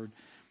God's word,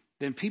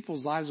 then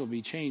people's lives will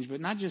be changed.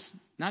 But not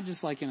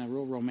just like in a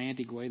real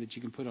romantic way that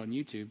you can put on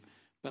YouTube,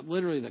 but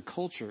literally the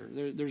culture.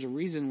 There's a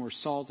reason we're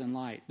salt and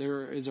light.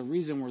 There is a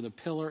reason we're the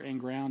pillar and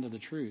ground of the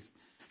truth.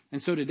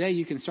 And so today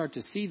you can start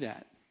to see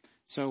that.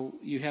 So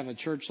you have a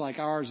church like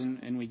ours,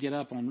 and we get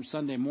up on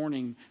Sunday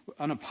morning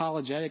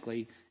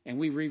unapologetically, and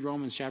we read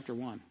Romans chapter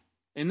 1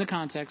 in the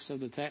context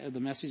of the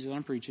message that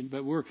I'm preaching.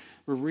 But we're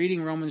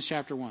reading Romans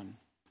chapter 1,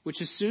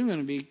 which is soon going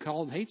to be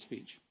called hate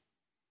speech,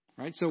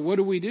 right? So what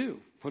do?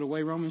 Put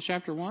away Romans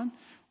chapter 1,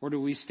 or do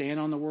we stand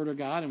on the Word of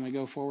God and we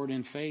go forward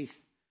in faith?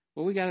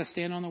 Well, we got to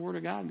stand on the Word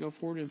of God and go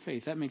forward in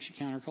faith. That makes you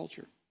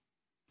counterculture.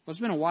 Well, it's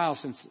been a while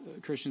since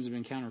Christians have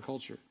been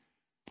counterculture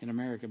in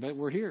America, but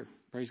we're here.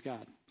 Praise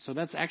God. So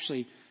that's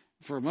actually,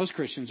 for most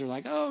Christians, they're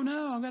like, oh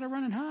no, I've got to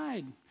run and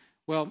hide.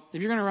 Well, if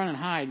you're going to run and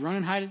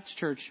hide at the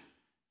church,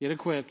 get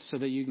equipped so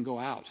that you can go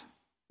out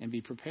and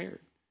be prepared.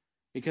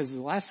 Because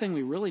the last thing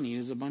we really need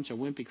is a bunch of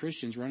wimpy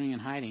Christians running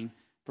and hiding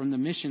from the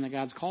mission that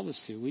God's called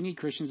us to. We need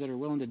Christians that are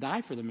willing to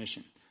die for the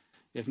mission,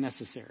 if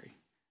necessary.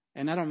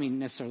 And I don't mean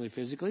necessarily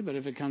physically, but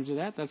if it comes to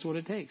that, that's what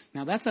it takes.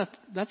 Now, that's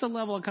a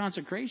level of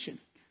consecration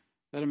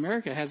that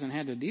America hasn't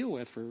had to deal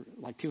with for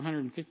like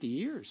 250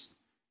 years.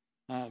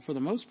 For the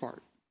most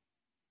part.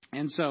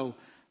 And so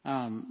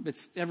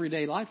it's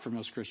everyday life for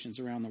most Christians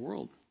around the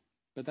world.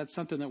 But that's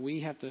something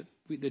that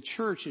the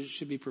church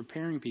should be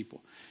preparing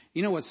people.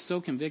 You know what's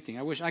so convicting?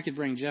 I wish I could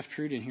bring Jeff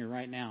Trude in here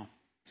right now.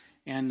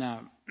 And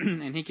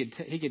and he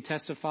could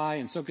testify,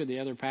 and so could the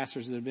other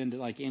pastors that have been to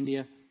like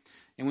India.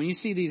 And when you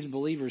see these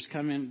believers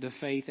come into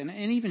faith, and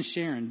even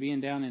Sharon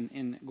being down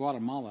in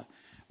Guatemala,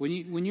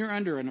 When you're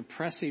under an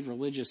oppressive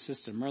religious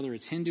system, whether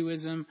it's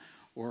Hinduism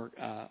or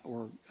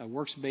a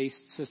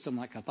works-based system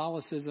like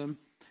Catholicism,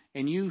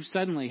 and you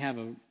suddenly have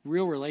a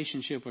real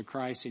relationship with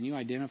Christ and you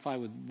identify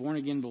with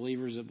born-again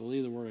believers that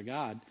believe the Word of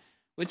God,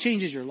 well, it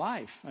changes your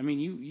life. I mean,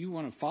 you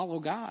want to follow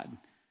God,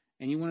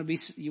 and you want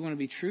to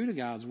be true to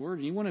God's Word,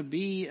 and you want to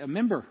be a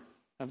member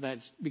of that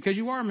because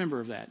you are a member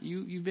of that.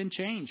 You've been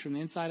changed from the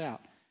inside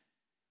out.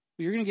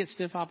 But you're going to get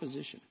stiff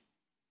opposition,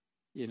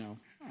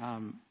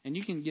 and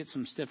you can get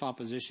some stiff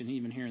opposition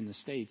even here in the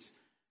States.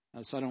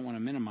 So I don't want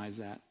to minimize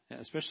that,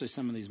 especially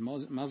some of these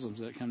Muslims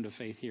that come to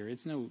faith here.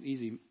 It's no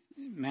easy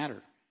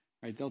matter.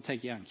 Right, they'll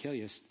take you out and kill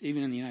you.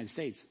 Even in the United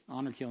States,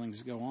 honor killings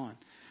go on,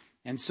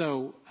 and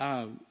so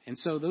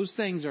those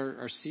things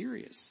are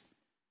serious.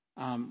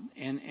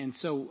 And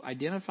so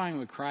identifying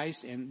with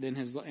Christ and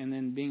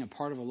then being a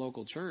part of a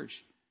local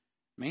church,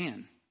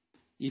 man,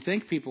 you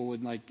think people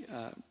would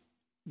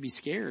be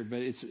scared,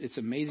 but it's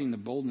amazing the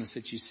boldness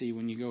that you see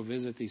when you go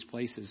visit these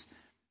places,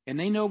 and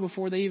they know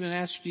before they even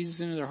ask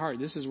Jesus into their heart,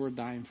 this is worth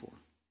dying for.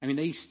 I mean,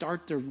 they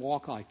start their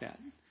walk like that.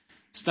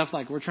 Stuff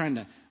like we're trying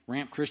to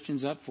ramp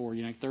Christians up for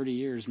 30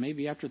 years.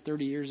 Maybe after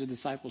 30 years of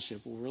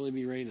discipleship, we'll really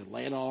be ready to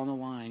lay it all on the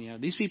line.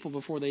 These people,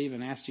 before they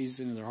even ask Jesus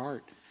into their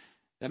heart,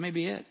 that may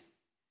be it.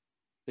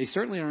 They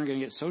certainly aren't going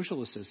to get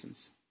social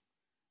assistance.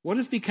 What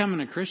if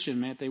becoming a Christian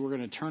meant they were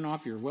going to turn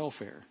off your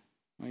welfare?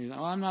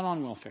 Well, I'm not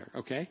on welfare.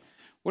 Okay.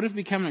 What if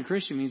becoming a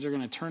Christian means they're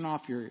going to turn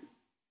off your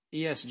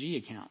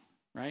ESG account,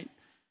 right?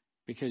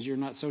 Because you're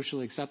not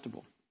socially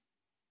acceptable.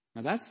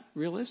 Now that's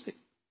realistic.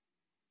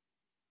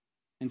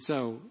 And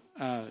so,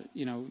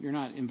 you're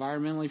not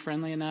environmentally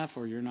friendly enough,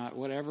 or you're not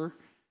whatever.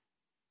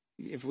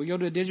 If we go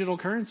to a digital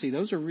currency,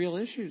 those are real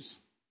issues.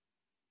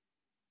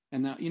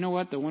 And you know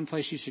what? The one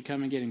place you should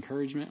come and get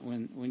encouragement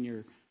when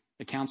your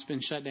account's been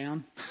shut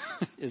down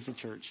is the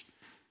church.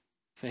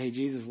 Say, hey,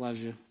 Jesus loves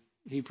you.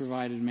 He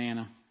provided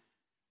manna.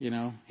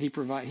 He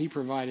provided.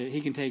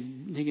 He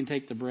can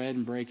take the bread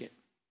and break it.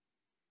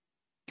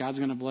 God's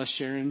going to bless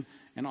Sharon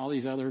and all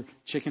these other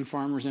chicken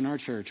farmers in our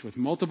church with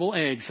multiple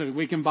eggs so that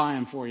we can buy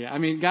them for you. I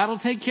mean, God will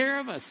take care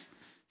of us.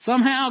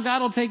 Somehow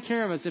God will take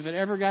care of us if it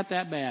ever got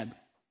that bad.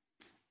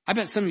 I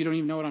bet some of you don't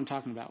even know what I'm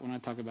talking about when I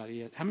talk about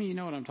ESG. How many of you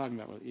know what I'm talking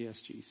about with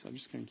ESG? So I'm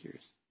just kind of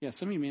curious. Yeah,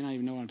 some of you may not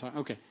even know what I'm talking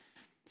about. Okay.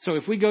 So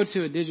if we go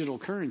to a digital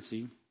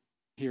currency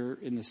here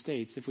in the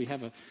States, if we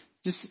have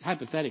just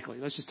hypothetically,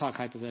 let's just talk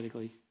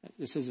hypothetically.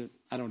 This isn't,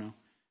 I don't know.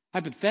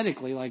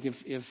 Hypothetically, like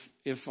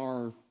if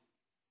our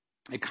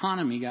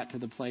economy got to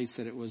the place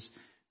that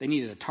they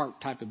needed a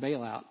TARP type of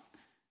bailout,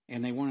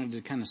 and they wanted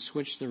to kind of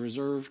switch the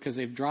reserve because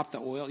they've dropped the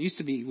oil. It used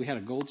to be we had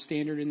a gold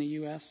standard in the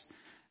U.S.,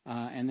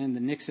 and then the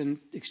Nixon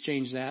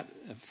exchanged that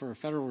for a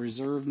Federal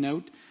Reserve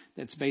note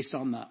that's based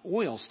on the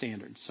oil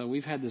standard. So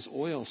we've had this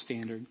oil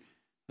standard.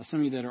 Some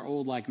of you that are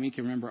old like me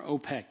can remember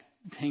OPEC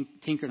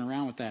tinkering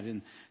around with that,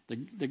 and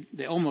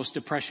the almost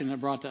depression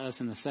that brought to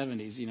us in the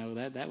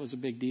 70s. That was a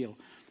big deal.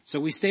 So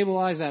we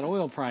stabilized that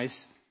oil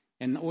price.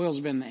 And the oil's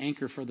been the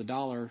anchor for the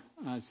dollar.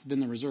 It's been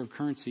the reserve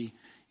currency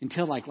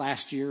until like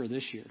last year or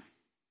this year.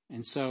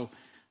 And so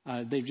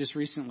they've just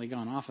recently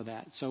gone off of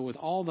that. So with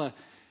all the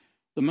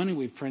money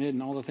we've printed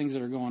and all the things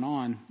that are going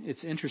on,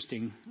 it's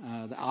interesting,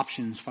 the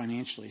options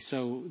financially.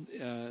 So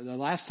the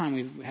last time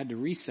we had to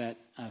reset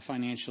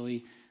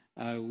financially,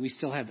 we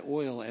still had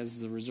oil as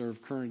the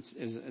reserve currency,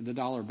 as the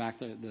dollar backed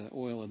the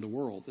oil of the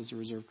world as the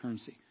reserve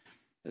currency.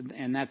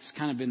 And that's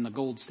kind of been the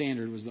gold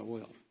standard, was the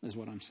oil, is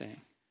what I'm saying.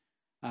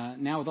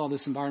 Now with all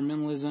this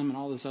environmentalism and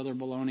all this other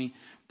baloney,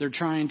 they're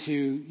trying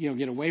to,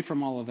 get away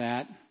from all of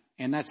that.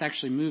 And that's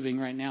actually moving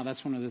right now.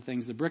 That's one of the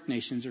things the BRIC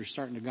nations are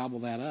starting to gobble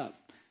that up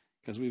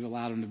because we've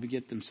allowed them to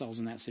get themselves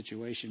in that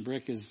situation.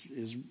 BRIC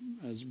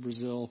is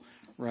Brazil,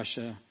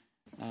 Russia,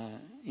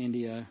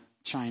 India,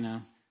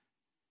 China,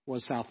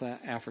 was South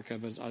Africa,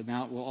 but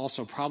now it will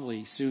also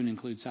probably soon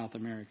include South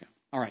America.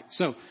 All right.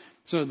 So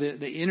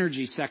the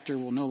energy sector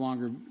will no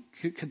longer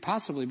could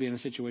possibly be in a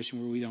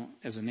situation where we don't,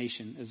 as a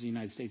nation, as the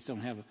United States,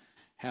 don't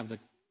have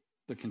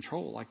the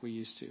control like we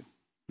used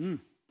to.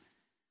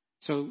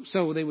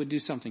 So they would do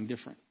something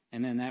different,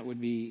 and then that would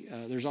be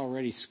there's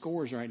already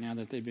scores right now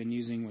that they've been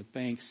using with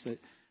banks that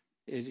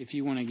if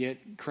you want to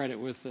get credit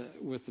with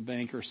the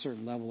bank or a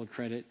certain level of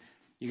credit,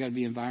 you got to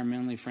be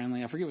environmentally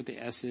friendly. I forget what the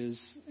S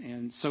is,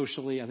 and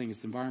socially, I think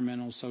it's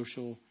environmental,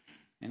 social,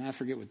 and I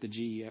forget what the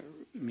G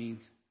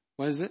means.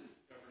 What is it?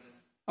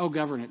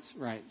 Governance,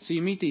 right. So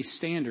you meet these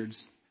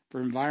standards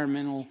for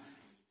environmental,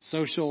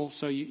 social,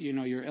 so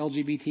you're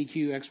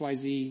LGBTQ,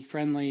 XYZ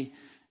friendly,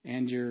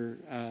 and you're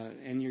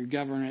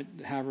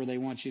government however they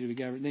want you to be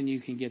governed, then you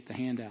can get the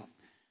handout.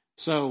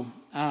 So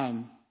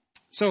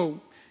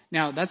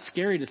now that's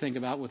scary to think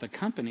about with a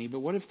company, but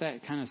what if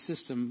that kind of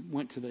system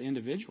went to the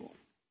individual,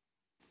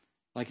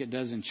 like it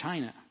does in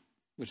China,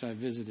 which I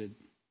visited?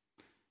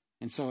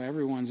 And so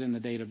everyone's in the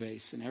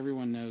database, and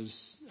everyone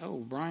knows,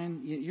 oh,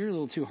 Brian, you're a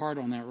little too hard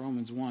on that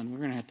Romans 1. We're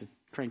going to have to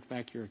crank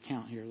back your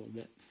account here a little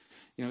bit.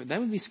 That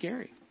would be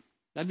scary.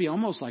 That'd be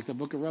almost like the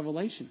book of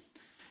Revelation.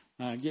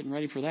 getting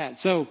ready for that.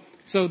 So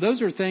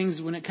those are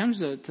things when it comes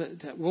to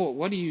well,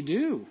 what do you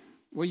do?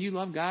 Well, you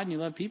love God and you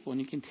love people, and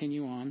you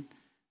continue on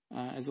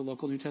as a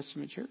local New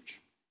Testament church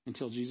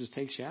until Jesus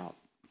takes you out.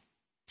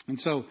 And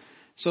so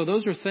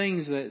those are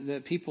things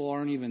that people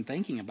aren't even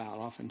thinking about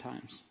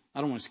oftentimes.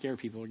 I don't want to scare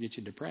people or get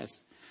you depressed.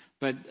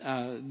 But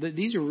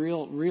these are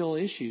real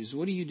issues.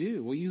 What do you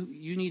do? Well,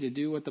 you need to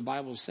do what the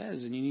Bible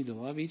says, and you need to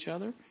love each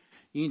other.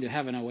 You need to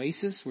have an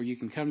oasis where you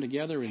can come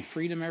together in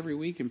freedom every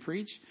week and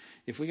preach.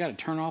 If we got to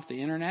turn off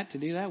the internet to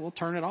do that, we'll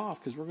turn it off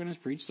because we're going to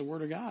preach the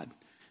Word of God.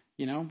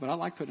 But I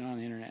like putting it on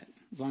the internet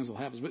as long as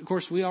it'll have us. But of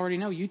course, we already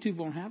know YouTube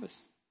won't have us.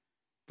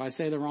 If I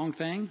say the wrong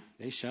thing,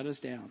 they shut us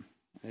down.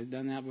 They've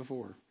done that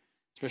before,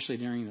 especially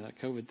during the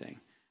COVID thing.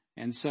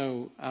 And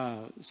so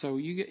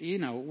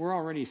we're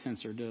already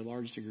censored to a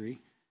large degree.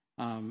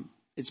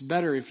 It's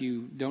better if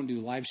you don't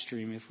do live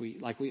stream. If we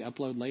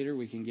upload later,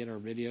 we can get our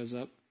videos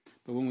up.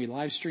 But when we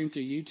live stream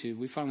through YouTube,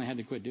 we finally had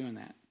to quit doing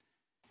that.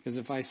 Because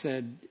if I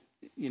said,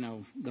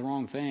 the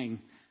wrong thing,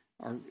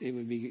 it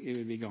would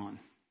be gone.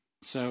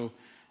 So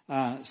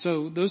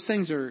those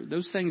things are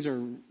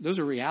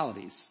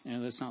realities.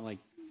 That's not like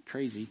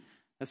crazy.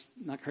 That's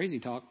not crazy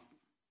talk.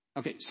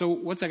 Okay, so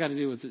what's that got to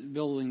do with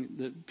building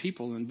the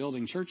people and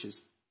building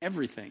churches?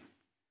 Everything.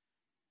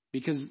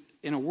 Because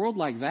in a world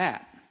like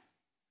that,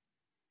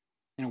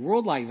 the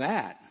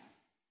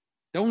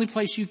only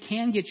place you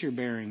can get your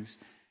bearings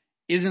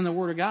is in the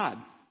Word of God.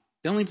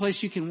 The only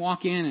place you can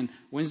walk in and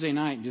Wednesday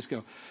night and just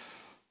go,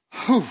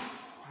 whew,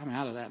 I'm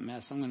out of that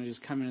mess. I'm going to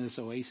just come into this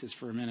oasis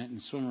for a minute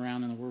and swim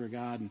around in the Word of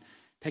God and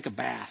take a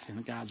bath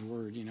in God's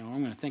Word.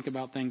 I'm going to think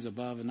about things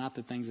above and not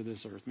the things of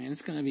this earth. Man,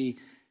 it's going to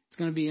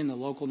be in the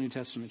local New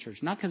Testament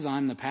church. Not because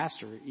I'm the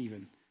pastor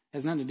even. It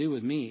has nothing to do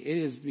with me. It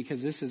is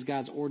because this is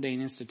God's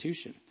ordained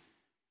institution.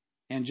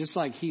 And just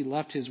like He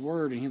left His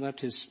Word and He left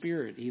His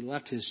Spirit, He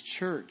left His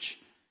church.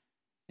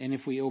 And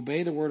if we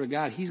obey the Word of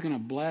God, He's going to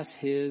bless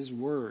His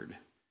Word.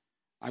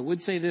 I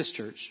would say this,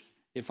 church.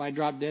 If I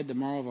drop dead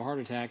tomorrow of a heart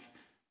attack,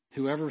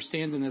 whoever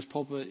stands in this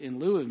pulpit in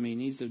lieu of me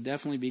needs to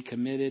definitely be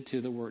committed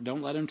to the Word.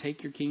 Don't let them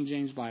take your King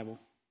James Bible.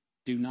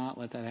 Do not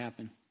let that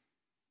happen.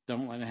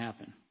 Don't let it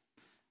happen.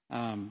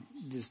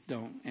 Just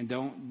don't. And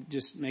don't,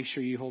 just make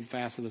sure you hold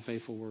fast to the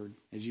faithful Word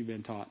as you've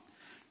been taught.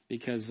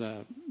 Because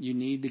you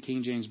need the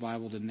King James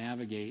Bible to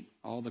navigate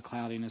all the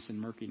cloudiness and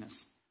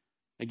murkiness.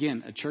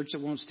 Again, a church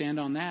that won't stand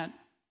on that,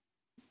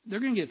 they're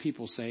going to get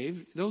people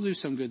saved. They'll do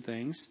some good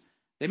things.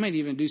 They might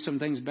even do some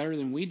things better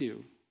than we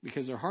do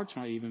because their hearts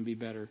might even be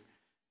better.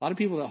 A lot of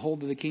people that hold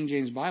to the King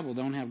James Bible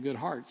don't have good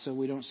hearts, so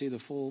we don't see the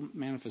full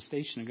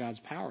manifestation of God's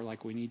power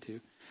like we need to.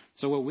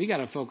 So what we got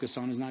to focus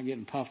on is not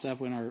getting puffed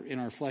up in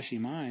our fleshy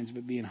minds,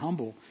 but being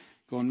humble,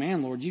 going,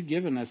 man, Lord, you've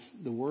given us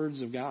the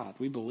words of God.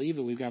 We believe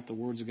that we've got the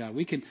words of God.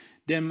 We can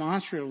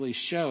demonstratively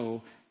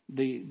show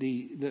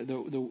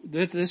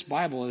that this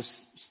Bible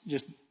is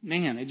just,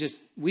 man, it just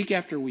week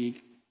after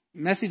week,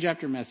 message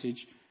after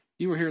message.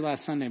 You were here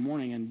last Sunday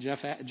morning in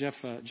Jeff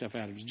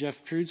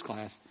Trude's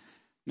class.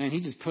 Man,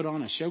 he just put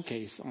on a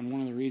showcase on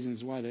one of the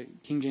reasons why the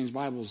King James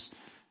Bible is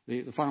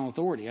the final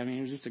authority. I mean,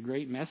 it was just a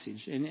great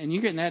message. And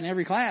you're getting that in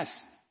every class,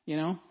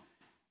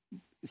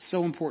 It's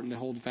so important to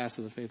hold fast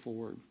to the faithful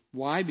Word.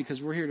 Why?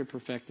 Because we're here to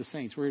perfect the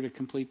saints. We're here to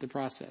complete the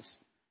process.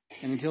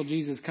 And until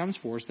Jesus comes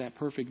for us, that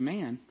perfect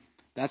man,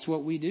 that's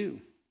what we do.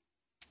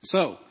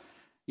 So,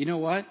 you know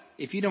what?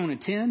 If you don't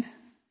attend,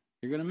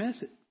 you're going to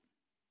miss it.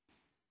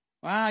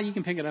 Well, you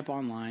can pick it up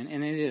online,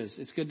 and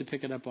it's good to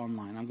pick it up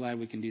online. I'm glad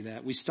we can do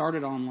that. We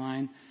started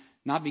online,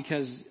 not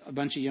because a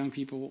bunch of young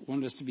people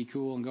wanted us to be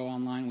cool and go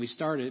online. We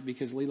started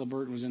because Leela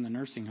Burton was in the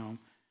nursing home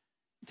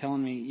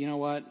telling me, you know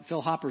what,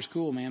 Phil Hopper's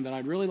cool, man, but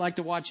I'd really like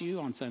to watch you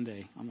on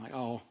Sunday. I'm like,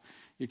 oh,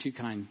 you're too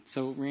kind.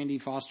 So Randy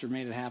Foster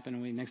made it happen,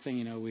 and next thing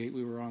you know,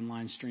 we were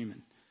online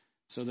streaming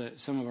so that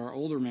some of our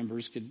older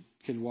members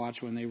could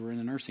watch when they were in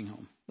the nursing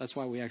home. That's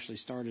why we actually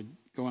started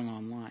going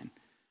online.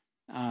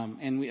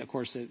 And we, of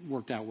course, it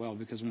worked out well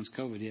because once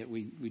COVID hit,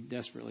 we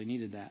desperately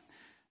needed that.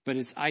 But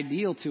it's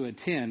ideal to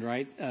attend,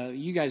 right?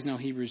 You guys know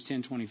Hebrews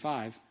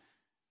 10:25.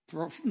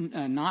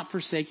 Not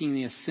forsaking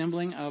the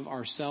assembling of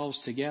ourselves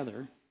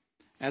together,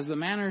 as the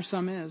manner of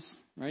some is,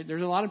 right?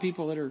 There's a lot of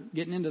people that are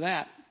getting into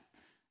that.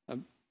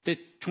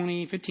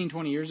 15,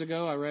 20 years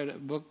ago, I read a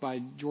book by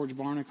George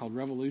Barna called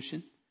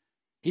Revolution.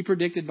 He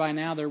predicted by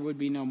now there would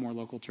be no more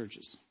local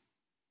churches.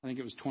 I think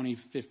it was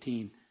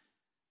 2015,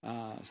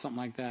 something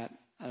like that.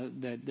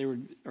 That there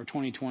would, or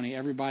 2020,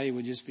 everybody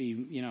would just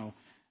be,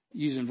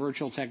 using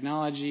virtual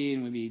technology,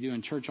 and we'd be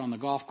doing church on the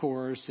golf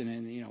course,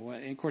 and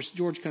of course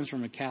George comes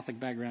from a Catholic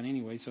background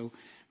anyway, so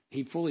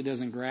he fully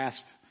doesn't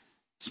grasp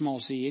small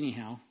c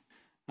anyhow.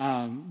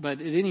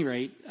 But at any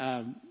rate,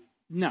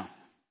 no.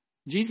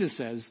 Jesus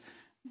says,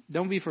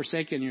 don't be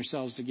forsaking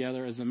yourselves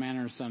together as the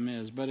manner of some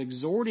is, but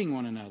exhorting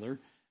one another,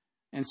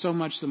 and so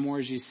much the more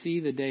as you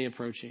see the day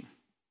approaching.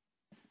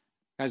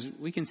 Guys,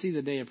 we can see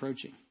the day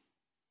approaching.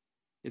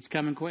 It's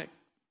coming quick.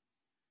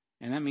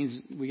 And that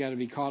means we got to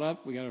be caught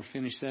up. We got to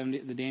finish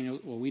 70,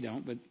 we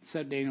don't, but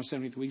Daniel's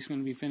 70th week is going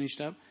to be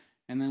finished up,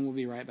 and then we'll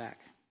be right back.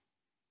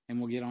 and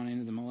we'll get on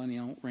into the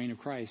millennial reign of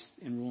Christ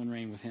and rule and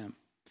reign with him.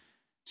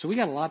 So we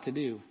got a lot to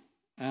do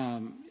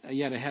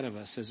yet ahead of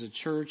us as a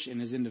church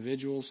and as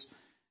individuals.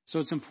 So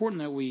it's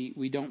important that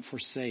we don't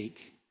forsake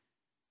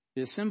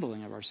the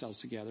assembling of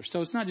ourselves together.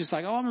 So it's not just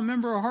like, oh, I'm a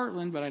member of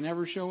Heartland, but I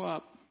never show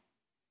up.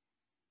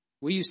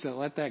 We used to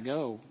let that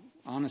go.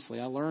 Honestly,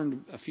 I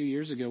learned a few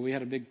years ago, we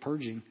had a big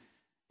purging,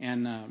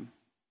 and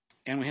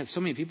we had so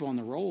many people on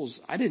the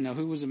rolls. I didn't know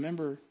who was a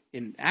member,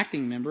 an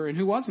acting member, and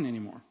who wasn't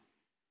anymore.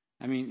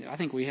 I mean, I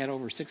think we had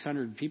over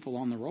 600 people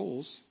on the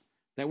rolls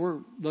that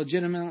were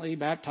legitimately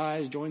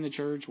baptized, joined the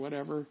church,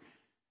 whatever.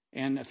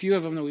 And a few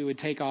of them that we would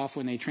take off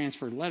when they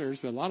transferred letters,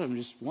 but a lot of them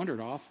just wandered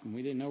off, and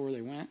we didn't know where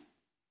they went.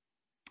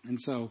 And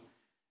so,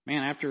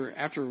 man,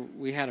 after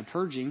we had a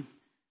purging,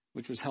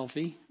 which was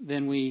healthy,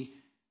 then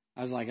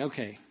I was like,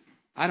 okay,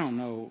 I don't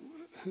know,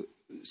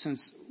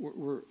 since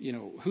we're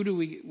who do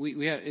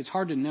we have, it's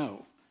hard to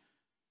know.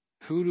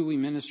 Who do we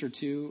minister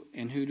to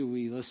and who do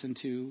we listen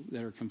to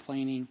that are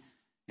complaining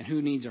and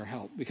who needs our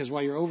help? Because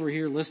while you're over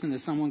here listening to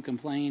someone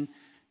complain,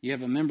 you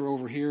have a member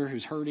over here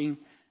who's hurting,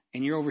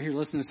 and you're over here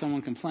listening to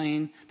someone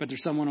complain, but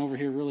there's someone over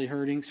here really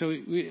hurting. So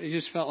it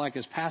just felt like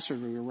as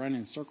pastors we were running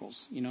in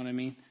circles. You know what I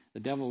mean? The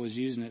devil was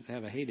using it to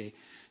have a heyday.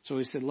 So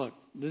we said, look,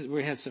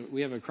 we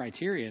have a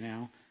criteria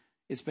now.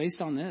 It's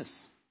based on this.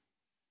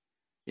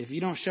 If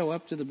you don't show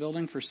up to the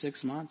building for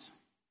 6 months,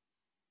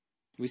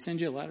 we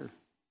send you a letter.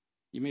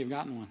 You may have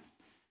gotten one.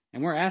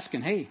 And we're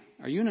asking, hey,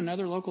 are you in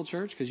another local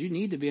church? Because you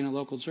need to be in a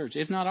local church.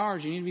 If not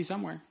ours, you need to be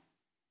somewhere.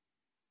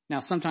 Now,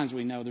 sometimes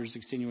we know there's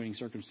extenuating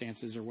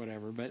circumstances or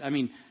whatever. But, I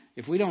mean,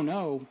 if we don't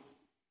know,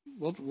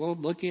 we'll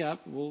look you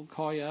up. We'll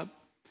call you up.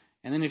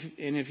 And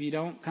then if you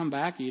don't come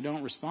back, you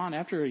don't respond,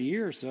 after a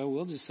year or so,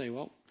 we'll just say,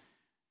 well,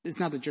 it's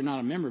not that you're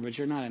not a member, but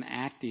you're not an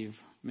active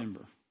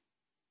member.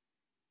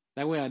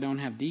 That way I don't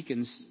have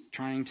deacons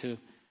trying to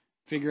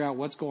figure out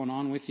what's going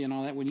on with you and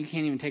all that when you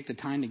can't even take the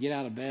time to get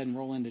out of bed and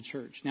roll into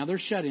church. Now,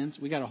 there's shut-ins.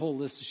 We got a whole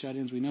list of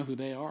shut-ins. We know who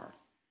they are.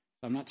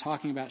 So I'm not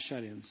talking about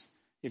shut-ins.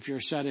 If you're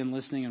a shut-in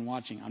listening and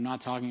watching, I'm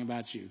not talking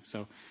about you.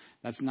 So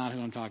that's not who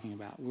I'm talking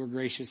about. We're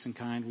gracious and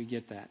kind. We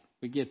get that.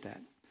 We get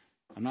that.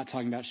 I'm not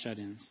talking about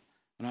shut-ins.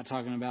 I'm not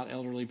talking about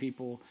elderly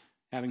people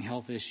having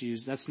health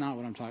issues. That's not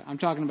what I'm talking. I'm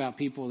talking about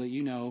people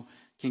that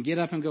can get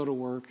up and go to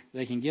work.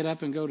 They can get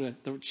up and go to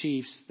the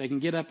Chiefs. They can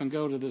get up and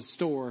go to the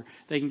store.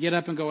 They can get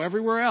up and go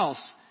everywhere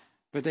else,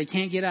 but they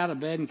can't get out of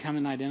bed and come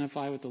and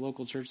identify with the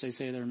local church they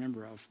say they're a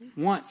member of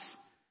once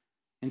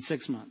in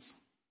 6 months.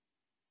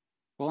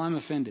 Well, I'm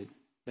offended,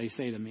 they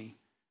say to me.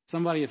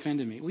 Somebody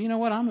offended me. Well, you know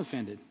what? I'm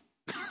offended.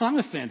 I'm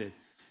offended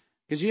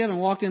because you haven't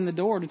walked in the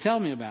door to tell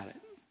me about it.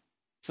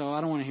 So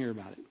I don't want to hear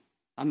about it.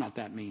 I'm not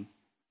that mean.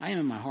 I am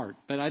in my heart,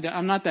 but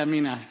I'm not that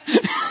mean.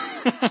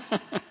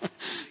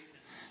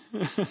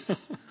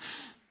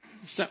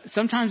 So,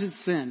 sometimes it's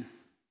sin,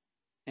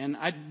 and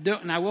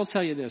I will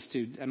tell you this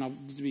too, and I'll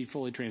just be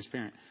fully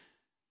transparent.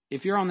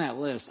 If you're on that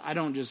list,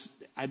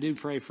 I do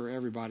pray for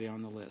everybody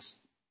on the list.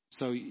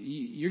 So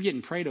you're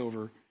getting prayed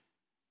over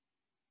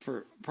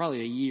for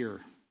probably a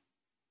year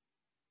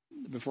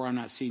before I'm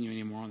not seeing you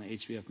anymore on the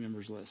HBF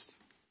members list.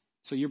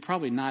 So you're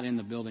probably not in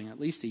the building at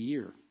least a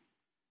year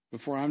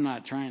before I'm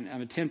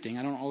attempting.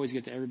 I don't always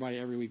get to everybody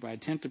every week, but I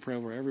attempt to pray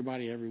over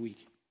everybody every week.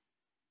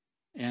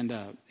 And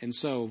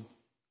so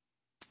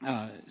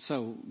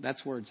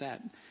that's where it's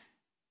at.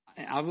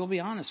 I will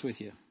be honest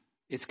with you.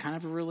 It's kind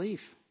of a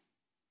relief.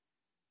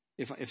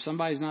 If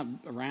somebody's not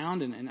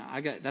around and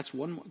that's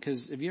one,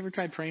 because have you ever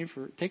tried praying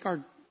take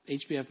our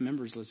HBF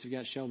members list, if you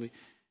got Shelby,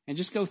 and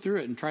just go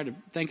through it and try to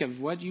think of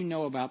what you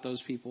know about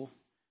those people,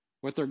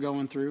 what they're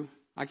going through.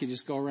 I could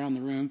just go around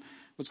the room.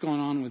 What's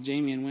going on with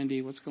Jamie and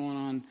Wendy? What's going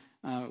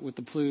on with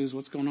the Plues?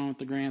 What's going on with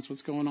the Grants?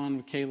 What's going on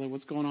with Kayla?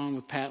 What's going on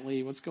with Pat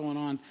Lee? What's going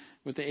on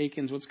with the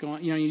Aikens? What's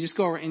going on? You just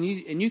go around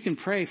and you can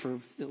pray for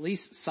at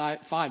least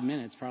 5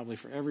 minutes probably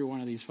for every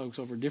one of these folks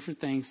over different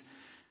things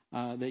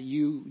that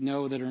you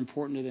know that are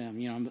important to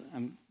them.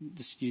 I'm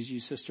just use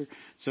you, sister.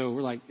 So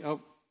we're like,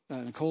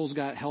 Nicole's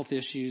got health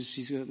issues.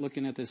 She's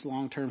looking at this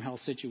long-term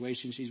health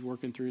situation she's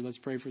working through. Let's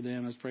pray for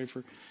them. Let's pray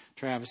for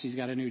Travis. He's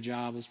got a new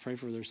job. Let's pray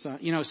for their son.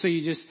 So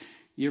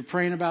you're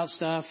praying about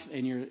stuff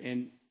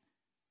and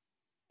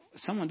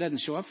someone doesn't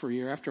show up for a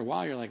year. After a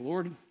while, you're like,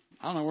 Lord,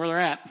 I don't know where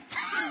they're at.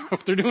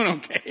 Hope they're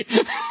doing okay.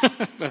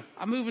 But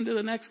I'm moving to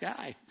the next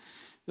guy,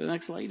 the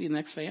next lady, the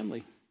next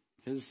family,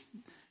 because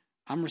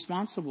I'm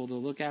responsible to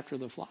look after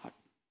the flock.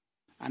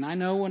 And I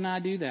know when I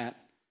do that,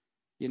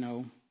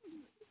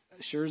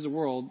 sure as the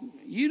world,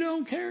 you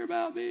don't care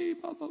about me,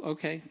 blah, blah.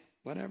 Okay,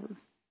 whatever.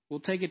 We'll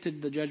take it to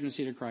the judgment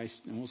seat of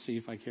Christ, and we'll see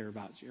if I care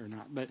about you or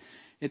not. But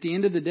at the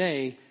end of the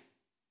day,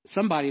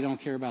 somebody don't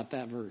care about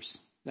that verse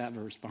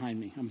behind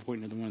me. I'm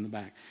pointing to the one in the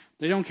back.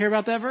 They don't care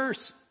about that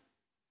verse.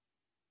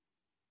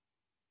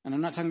 And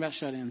I'm not talking about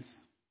shut-ins.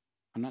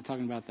 I'm not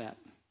talking about that.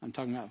 I'm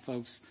talking about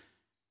folks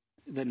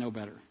that know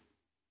better.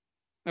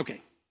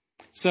 Okay,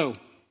 so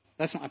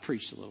that's what I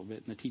preached a little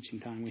bit in the teaching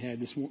time we had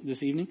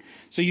this evening.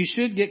 So you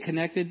should get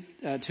connected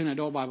to an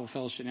adult Bible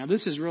fellowship. Now,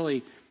 this is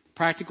really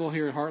practical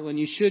here at Heartland.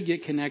 You should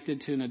get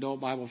connected to an adult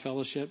Bible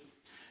fellowship.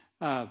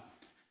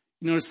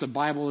 Notice the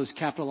Bible is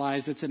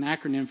capitalized. It's an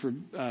acronym for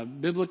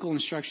Biblical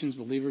Instructions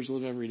Believers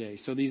Live Every Day.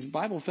 So these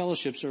Bible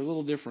fellowships are a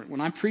little different.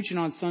 When I'm preaching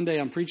on Sunday,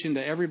 I'm preaching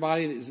to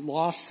everybody that is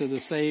lost, to the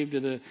saved, to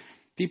the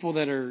people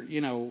that are,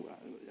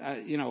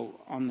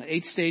 on the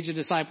 8th stage of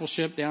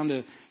discipleship, down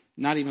to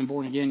not even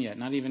born again yet,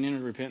 not even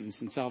entered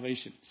repentance and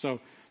salvation. So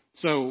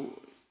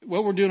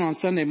what we're doing on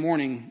Sunday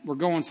morning, we're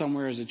going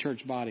somewhere as a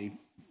church body.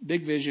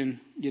 Big vision,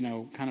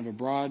 kind of a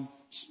broad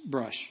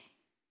brush.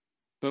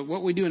 But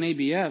what we do in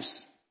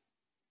ABFs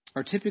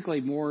are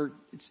typically more,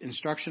 it's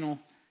instructional,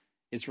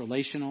 it's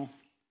relational,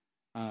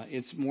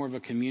 it's more of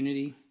a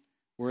community,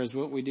 whereas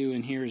what we do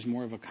in here is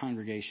more of a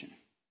congregation.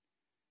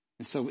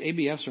 And so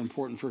ABFs are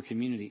important for a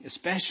community,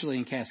 especially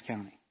in Cass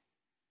County.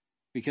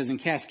 Because in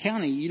Cass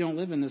County, you don't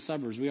live in the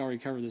suburbs. We already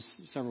covered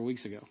this several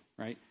weeks ago,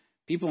 right?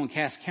 People in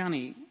Cass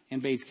County,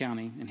 and Bates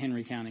County, and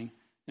Henry County,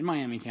 and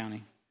Miami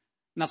County,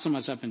 not so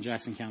much up in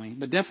Jackson County,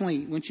 but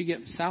definitely once you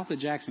get south of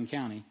Jackson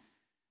County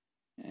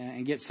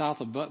and get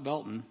south of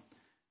Belton,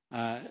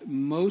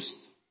 most,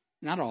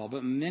 not all,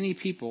 but many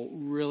people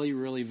really,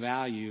 really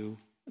value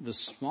the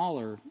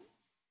smaller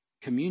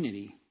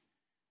community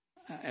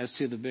as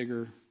to the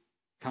bigger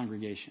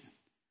congregation.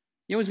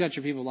 You always got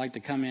your people who like to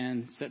come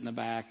in, sit in the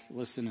back,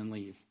 listen, and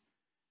leave.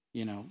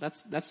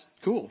 That's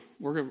cool.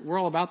 We're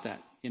all about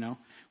that.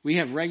 We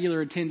have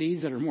regular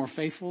attendees that are more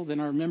faithful than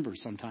our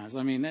members sometimes.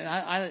 I mean,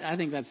 I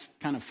think that's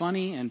kind of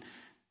funny and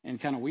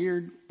kind of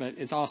weird, but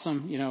it's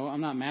awesome.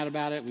 I'm not mad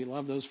about it. We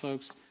love those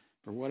folks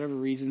for whatever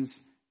reasons.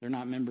 They're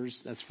not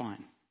members. That's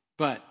fine.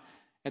 But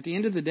at the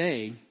end of the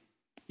day,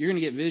 you're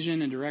going to get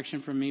vision and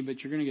direction from me,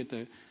 but you're going to get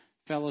the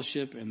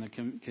fellowship and the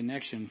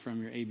connection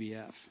from your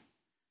ABF.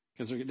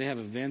 Because they have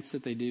events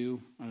that they do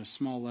on a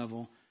small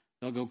level.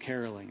 They'll go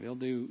caroling. They'll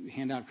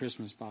hand out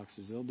Christmas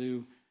boxes.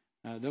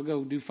 They'll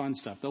go do fun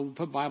stuff. They'll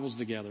put Bibles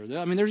together.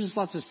 There's just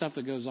lots of stuff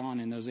that goes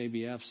on in those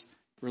ABFs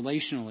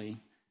relationally.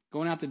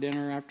 Going out to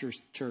dinner after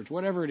church,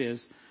 whatever it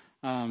is.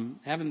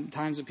 Having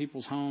times at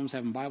people's homes,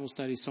 having Bible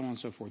studies, so on and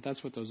so forth.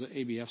 That's what those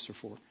ABFs are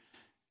for.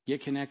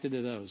 Get connected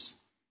to those.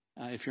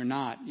 If you're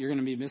not, you're going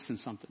to be missing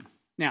something.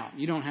 Now,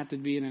 you don't have to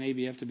be in an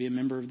ABF to be a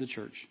member of the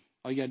church.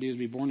 All you got to do is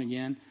be born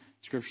again,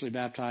 scripturally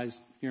baptized,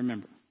 you're a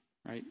member,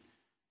 right?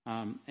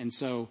 And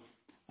so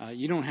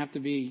you don't have to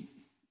be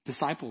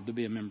discipled to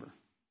be a member.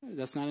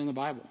 That's not in the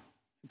Bible.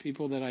 The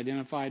people that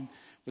identified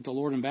with the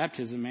Lord in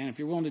baptism, man, if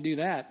you're willing to do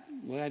that,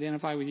 we'll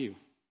identify with you.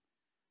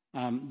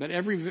 But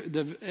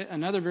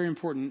another very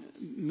important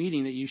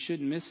meeting that you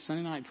shouldn't miss is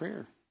Sunday night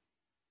prayer.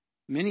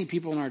 Many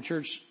people in our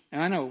church,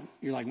 and I know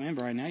you're like, man,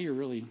 Brian, now you're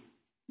really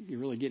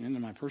getting into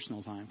my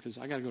personal time because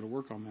I got to go to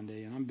work on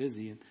Monday and I'm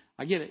busy, and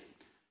I get it.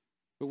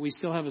 But we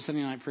still have a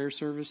Sunday night prayer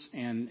service,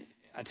 and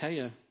I tell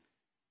you,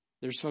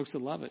 there's folks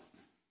that love it.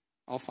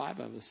 All 5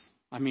 of us.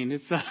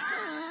 It's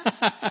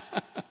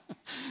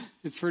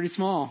it's pretty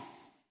small.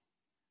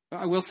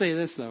 I will say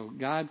this though: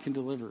 God can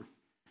deliver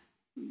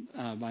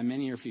by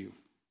many or few.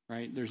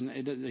 Right?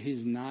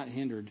 He's not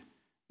hindered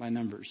by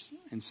numbers,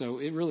 and so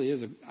it really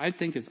is. I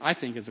think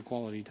it's a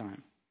quality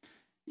time,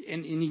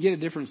 and you get a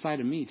different side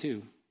of me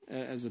too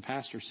as a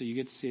pastor. So you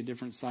get to see a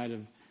different side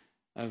of.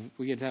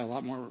 We get to have a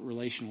lot more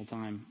relational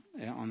time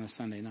on a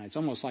Sunday night. It's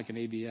almost like an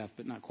ABF,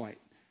 but not quite.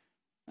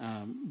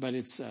 But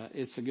it's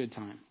a good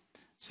time.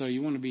 So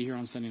you want to be here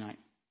on Sunday night.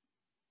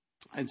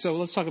 And so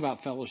let's talk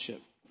about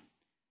fellowship.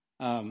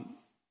 By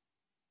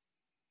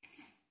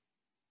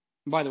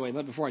the way,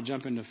 before I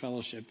jump into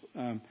fellowship,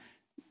 a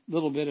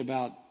little bit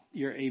about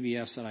your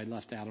ABFs that I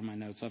left out of my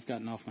notes. I've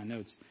gotten off my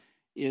notes.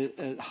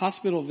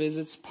 Hospital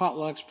visits,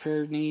 potlucks,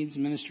 prayer needs,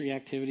 ministry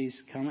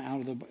activities come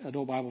out of the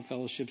Adult Bible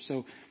Fellowship.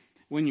 So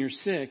when you're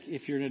sick,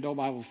 if you're in Adult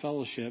Bible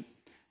Fellowship,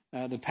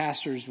 the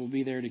pastors will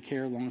be there to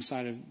care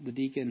alongside of the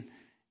deacon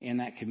and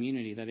that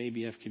community, that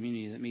ABF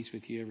community that meets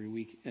with you every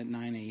week at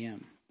 9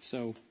 a.m.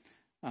 So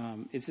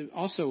it's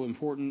also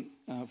important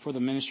for the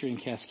ministry in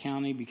Cass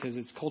County because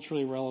it's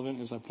culturally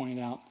relevant, as I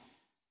pointed out.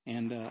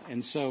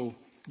 And so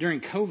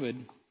during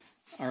COVID,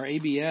 our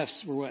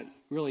ABFs were what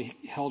really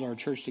held our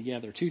church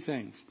together. 2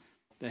 things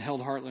that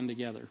held Heartland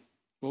together.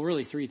 Well,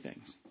 really 3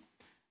 things.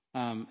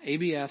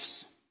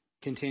 ABFs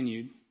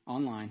continued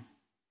online.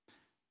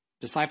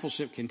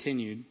 Discipleship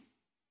continued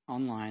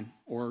online,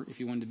 or if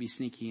you wanted to be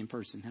sneaky in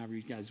person, however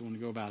you guys want to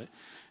go about it.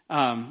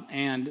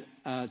 And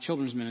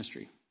children's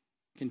ministry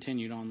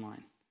continued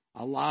online.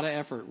 A lot of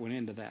effort went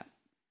into that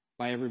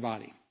by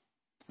everybody.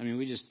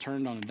 We just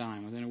turned on a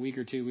dime. Within a week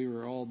or 2, we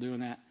were all doing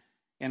that.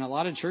 And a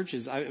lot of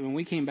churches, when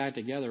we came back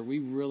together, we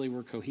really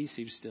were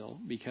cohesive still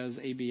because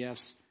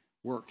ABFs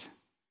worked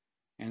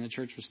and the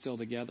church was still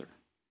together.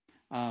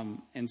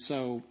 And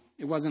so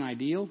it wasn't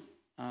ideal,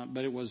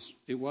 but it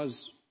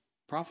was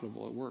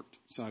profitable. It worked.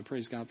 So I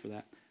praise God for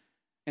that.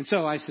 And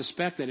so I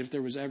suspect that if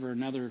there was ever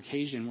another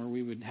occasion where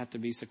we would have to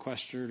be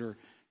sequestered or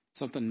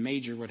something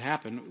major would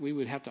happen, we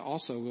would have to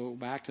also go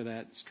back to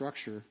that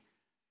structure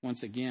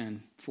once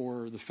again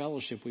for the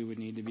fellowship. We would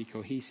need to be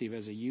cohesive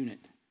as a unit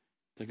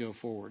to go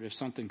forward. If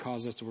something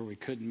caused us to where we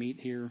couldn't meet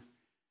here,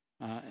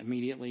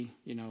 immediately,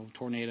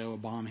 tornado, a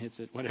bomb hits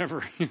it,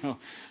 whatever,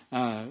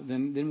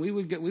 then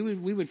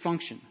we would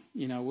function.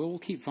 We'll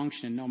keep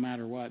functioning no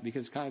matter what,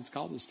 because God's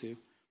called us to.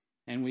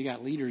 And we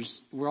got leaders.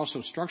 We're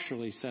also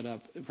structurally set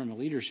up from a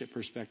leadership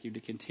perspective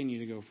to continue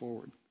to go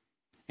forward.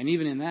 And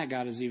even in that,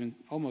 God has even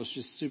almost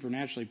just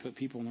supernaturally put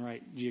people in the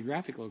right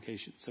geographic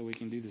location so we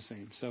can do the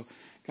same. So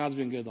God's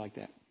been good like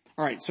that.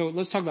 All right, so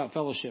let's talk about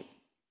fellowship.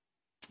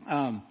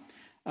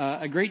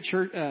 A great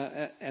church,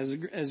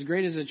 as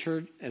great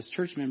as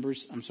church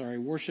members,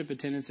 worship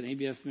attendance and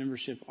ABF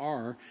membership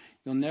are,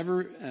 you'll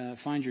never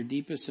find your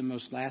deepest and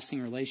most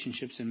lasting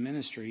relationships in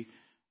ministry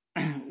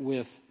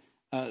with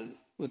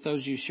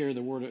those you share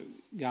the Word of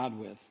God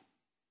with.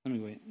 Let me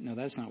wait. No,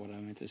 that's not what I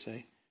meant to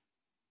say.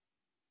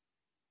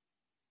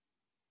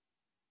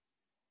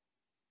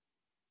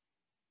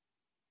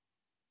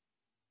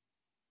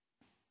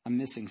 I'm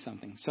missing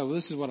something. So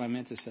this is what I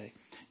meant to say.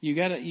 You're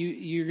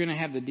going to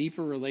have the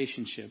deeper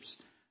relationships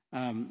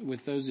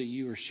with those that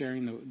you are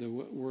sharing the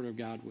Word of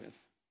God with.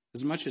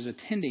 As much as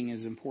attending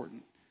is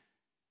important,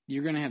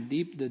 you're going to have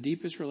the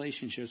deepest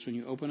relationships when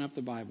you open up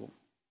the Bible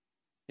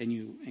and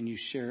you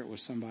share it with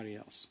somebody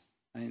else.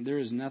 And there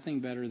is nothing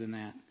better than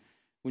that.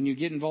 When you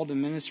get involved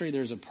in ministry,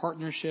 there's a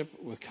partnership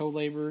with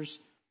co-laborers,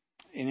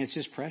 and it's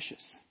just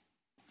precious.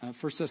 1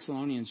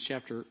 Thessalonians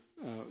chapter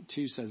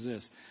 2 says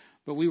this,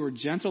 "But we were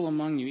gentle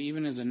among you,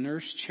 even as a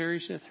nurse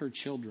cherisheth her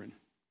children.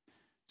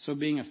 So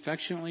being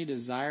affectionately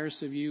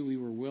desirous of you, we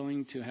were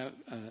willing to have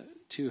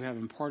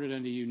imparted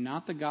unto you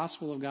not the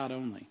gospel of God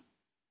only,"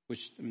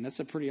 which, that's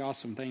a pretty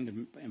awesome thing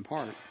to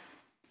impart.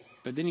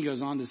 But then he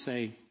goes on to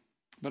say,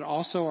 "but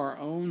also our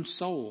own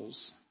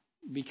souls,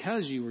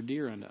 because you were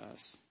dear unto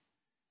us."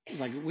 It's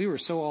like we were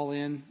so all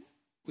in.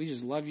 We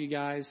just love you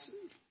guys.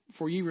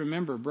 "For ye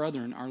remember,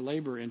 brethren, our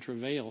labor and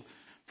travail,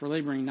 for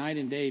laboring night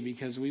and day,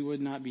 because we would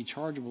not be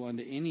chargeable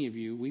unto any of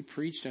you. We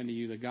preached unto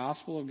you the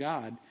gospel of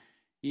God.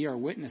 Ye are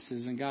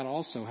witnesses, and God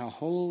also, how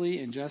holily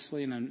and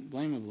justly and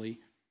unblameably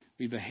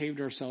we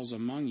behaved ourselves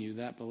among you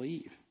that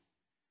believe."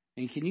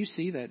 And can you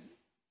see that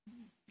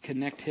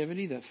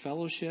connectivity, that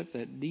fellowship,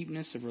 that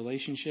deepness of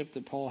relationship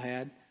that Paul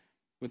had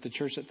with the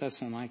church at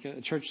Thessalonica?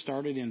 A church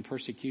started in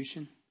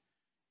persecution.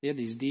 They had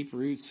these deep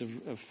roots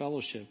of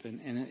fellowship,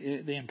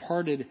 and they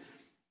imparted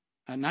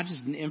not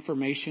just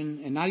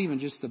information, and not even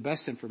just the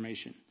best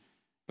information,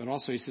 but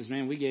also he says,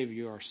 man, we gave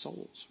you our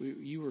souls.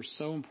 You were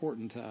so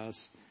important to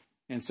us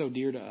and so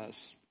dear to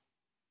us.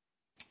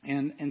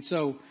 And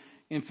so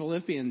in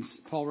Philippians,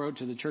 Paul wrote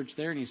to the church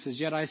there, and he says,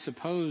 "Yet I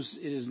suppose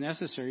it is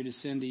necessary to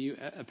send to you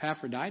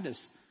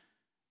Epaphroditus,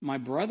 my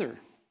brother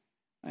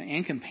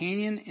and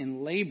companion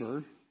in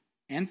labor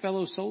and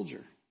fellow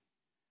soldier,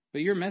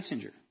 but your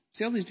messenger."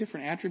 See all these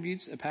different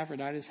attributes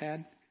Epaphroditus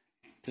had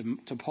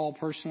to Paul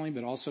personally,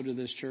 but also to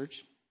this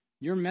church?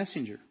 "Your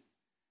messenger,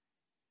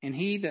 and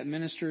he that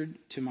ministered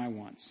to my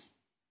wants.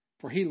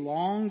 For he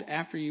longed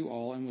after you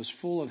all, and was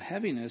full of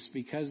heaviness,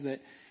 because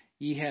that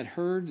ye had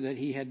heard that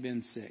he had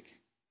been sick.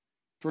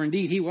 For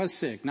indeed he was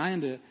sick, nigh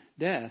unto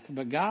death,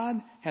 but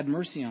God had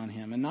mercy on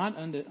him, and not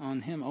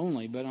on him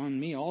only, but on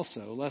me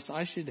also, lest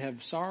I should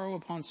have sorrow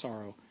upon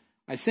sorrow.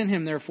 I sent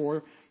him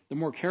therefore the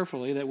more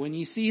carefully, that when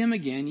ye see him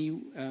again,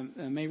 you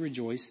may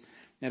rejoice,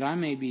 that I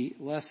may be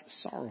less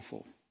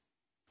sorrowful.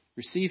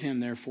 Receive him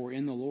therefore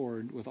in the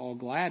Lord with all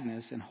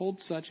gladness, and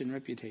hold such in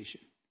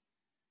reputation."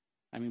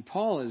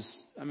 Paul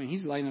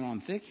he's laying it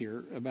on thick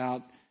here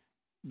about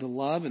the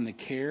love and the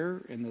care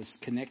and this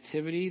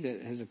connectivity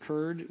that has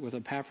occurred with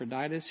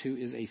Epaphroditus, who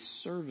is a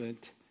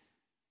servant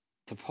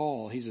to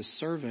Paul. He's a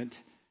servant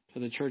to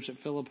the church at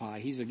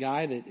Philippi. He's a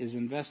guy that is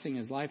investing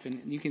his life,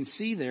 and you can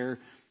see there,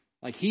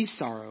 like he's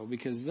sorrow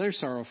because they're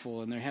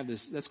sorrowful, and they have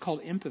this, that's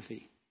called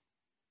empathy.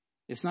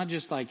 It's not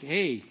just like,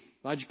 hey,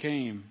 glad you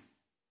came.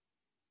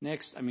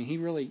 Next, he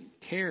really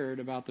cared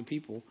about the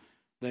people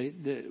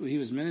that he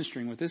was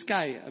ministering with. This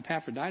guy,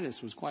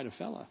 Epaphroditus, was quite a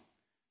fella.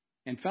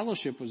 And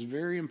fellowship was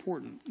very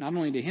important, not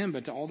only to him,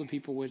 but to all the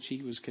people which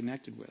he was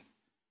connected with.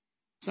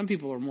 Some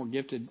people are more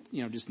gifted,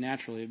 just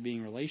naturally at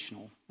being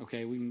relational.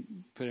 Okay, we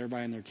can put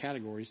everybody in their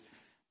categories.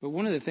 But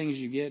one of the things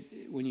you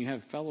get when you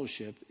have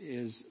fellowship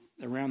is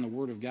around the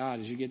Word of God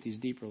is you get these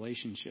deep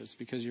relationships,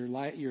 because your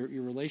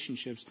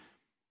relationships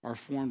are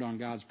formed on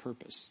God's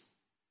purpose.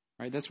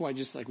 Right? That's why,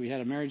 just like we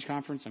had a marriage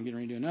conference, I'm getting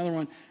ready to do another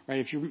one. Right?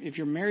 If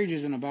your marriage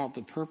isn't about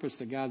the purpose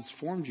that God's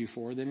formed you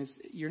for, then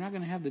you're not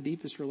going to have the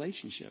deepest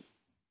relationship.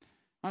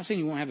 I'm not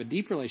saying you won't have a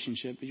deep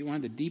relationship, but you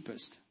won't have the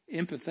deepest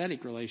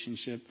empathetic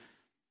relationship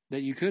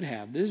that you could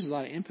have. There's a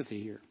lot of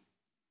empathy here.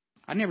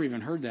 I never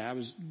even heard that. I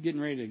was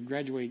getting ready to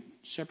graduate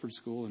shepherd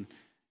school,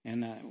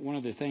 and one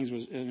of the things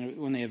was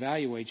when they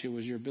evaluate you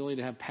was your ability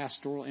to have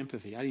pastoral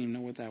empathy. I didn't even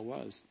know what that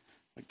was.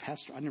 Like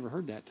pastor, I never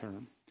heard that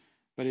term.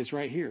 But it's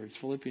right here. It's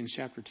Philippians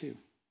chapter 2.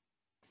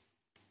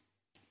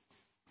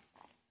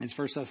 It's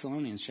 1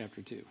 Thessalonians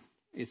chapter 2.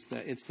 It's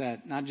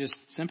that not just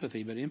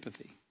sympathy, but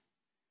empathy.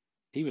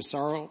 He was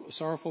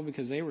sorrowful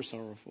because they were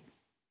sorrowful.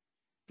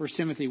 1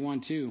 Timothy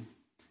 1:2.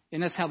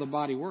 And that's how the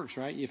body works,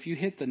 right? If you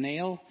hit the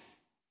nail,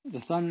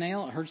 the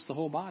thumbnail, it hurts the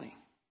whole body.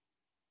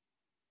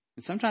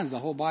 And sometimes the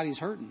whole body's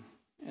hurting.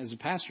 As a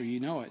pastor, you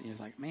know it. It's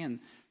like, man,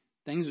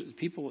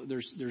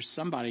 there's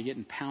somebody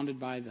getting pounded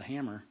by the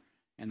hammer,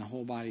 and the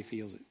whole body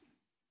feels it.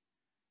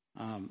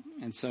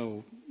 And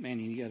so, man,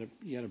 you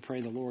gotta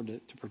pray the Lord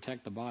to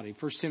protect the body.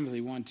 1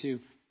 Timothy 1:2.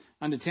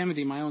 Unto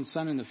Timothy, my own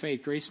son in the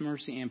faith, grace,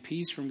 mercy, and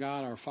peace from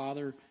God our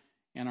Father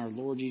and our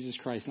Lord Jesus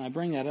Christ. And I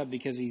bring that up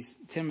because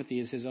Timothy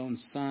is his own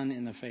son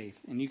in the faith.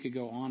 And you could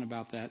go on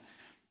about that,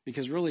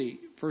 because really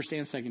 1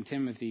 and 2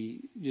 Timothy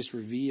just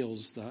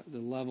reveals the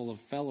level of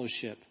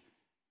fellowship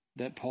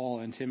that Paul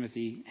and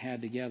Timothy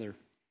had together.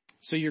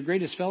 So your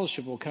greatest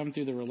fellowship will come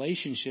through the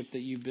relationship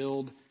that you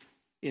build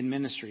in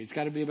ministry. It's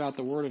got to be about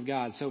the Word of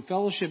God. So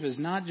fellowship is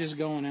not just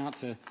going out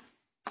to,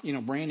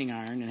 branding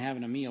iron and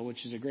having a meal,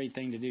 which is a great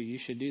thing to do. You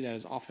should do that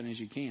as often as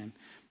you can.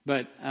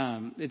 But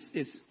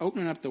it's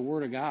opening up the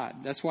Word of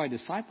God. That's why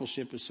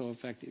discipleship is so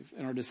effective.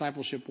 And our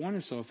Discipleship 1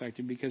 is so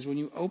effective, because when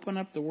you open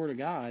up the Word of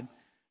God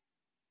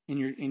and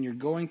you're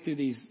going through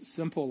these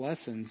simple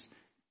lessons,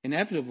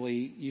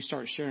 inevitably you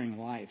start sharing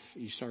life.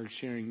 You start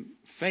sharing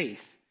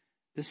faith.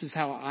 This is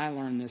how I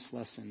learned this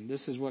lesson.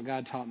 This is what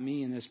God taught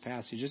me in this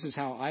passage. This is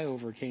how I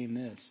overcame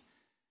this.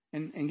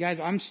 And guys,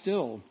 I'm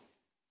still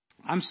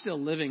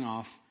living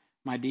off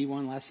my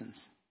D1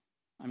 lessons.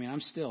 I mean,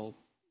 I'm still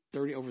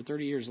over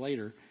 30 years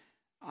later.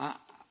 I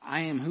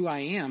am who I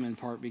am in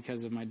part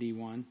because of my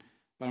D1,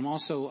 but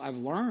I've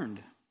learned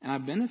and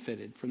I've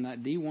benefited from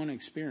that D1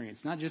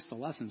 experience. Not just the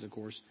lessons, of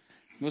course.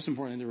 Most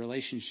importantly, the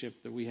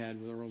relationship that we had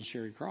with Earl and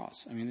Sherry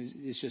Cross. I mean,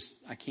 it's just,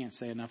 I can't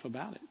say enough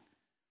about it.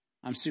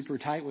 I'm super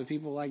tight with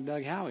people like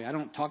Doug Howie. I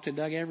don't talk to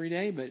Doug every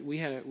day, but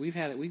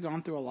we've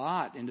gone through a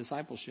lot in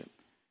discipleship.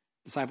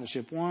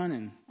 Discipleship 1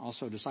 and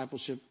also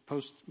discipleship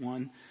post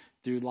 1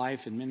 through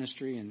life and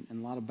ministry and a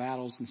lot of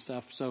battles and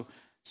stuff.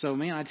 So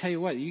man, I tell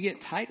you what, you get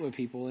tight with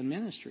people in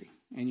ministry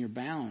and you're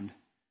bound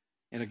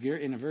in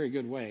a very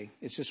good way.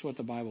 It's just what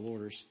the Bible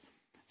orders.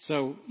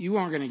 So you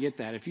aren't going to get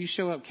that. If you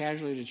show up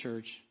casually to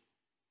church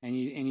and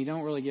you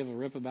don't really give a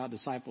rip about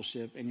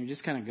discipleship and you're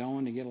just kind of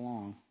going to get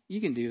along, you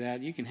can do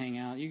that. You can hang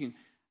out.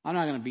 I'm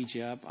not going to beat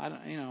you up.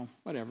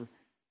 Whatever.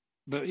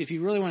 But if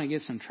you really want to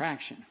get some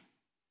traction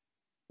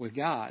with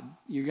God,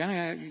 you're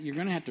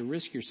gonna have to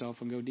risk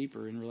yourself and go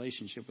deeper in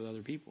relationship with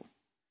other people.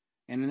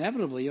 And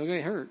inevitably, you'll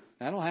get hurt.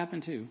 That'll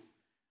happen too.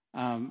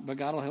 But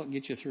God will help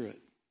get you through it.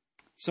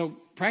 So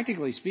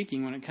practically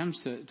speaking, when it comes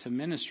to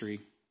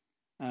ministry,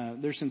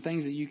 there's some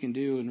things that you can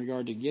do in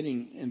regard to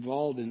getting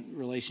involved in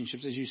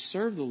relationships as you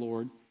serve the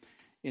Lord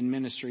in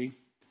ministry,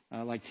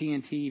 like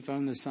TNT,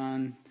 Phone the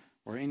Sun,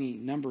 or any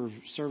number of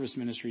service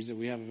ministries that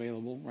we have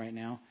available right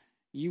now.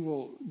 You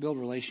will build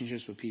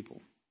relationships with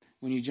people.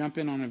 When you jump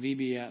in on a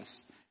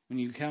VBS, when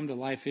you come to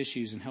Life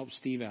Issues and help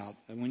Steve out,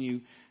 when you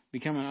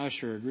become an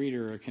usher, a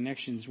greeter, a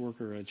connections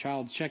worker, a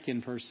child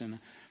check-in person,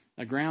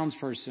 a grounds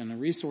person, a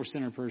resource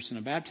center person,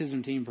 a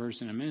baptism team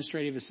person,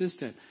 administrative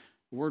assistant,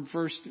 Word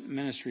First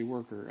ministry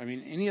worker. I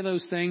mean, any of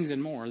those things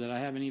and more that I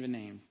haven't even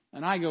named.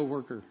 An IGO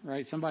worker,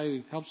 right? Somebody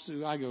who helps do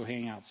IGO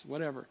hangouts,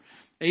 whatever.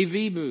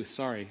 AV booth,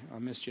 sorry, I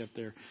missed you up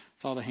there.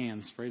 It's all the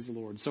hands, praise the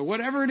Lord. So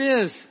whatever it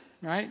is,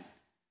 right?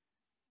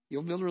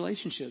 You'll build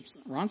relationships.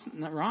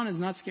 Ron is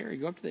not scary.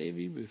 Go up to the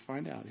AV booth,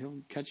 find out. He'll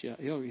cut you.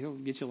 He'll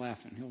get you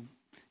laughing.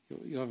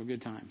 You'll have a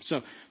good time.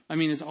 So, I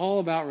mean, it's all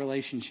about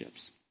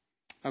relationships.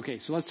 Okay,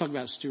 so let's talk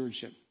about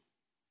stewardship.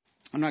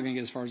 I'm not going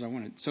to get as far as I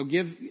wanted. So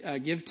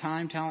give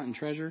time, talent, and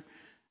treasure.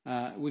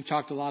 We've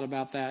talked a lot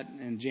about that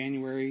in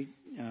January,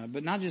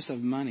 but not just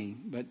of money,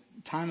 but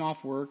time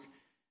off work.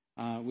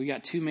 We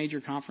got 2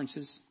 major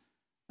conferences.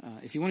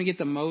 If you want to get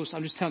the most,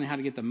 I'm just telling you how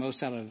to get the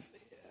most out of.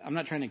 I'm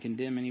not trying to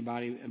condemn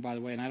anybody, by the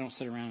way, and I don't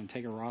sit around and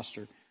take a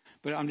roster.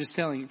 But I'm just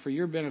telling you, for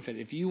your benefit,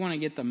 if you want to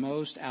get the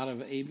most out of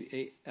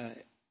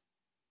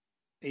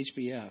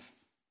HBF,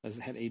 I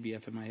had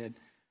ABF in my head,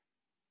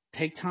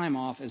 take time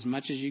off as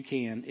much as you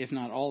can, if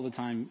not all the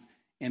time,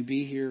 and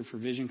be here for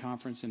Vision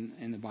Conference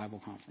and the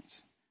Bible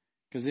Conference.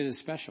 Because it is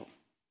special.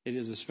 It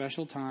is a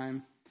special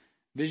time.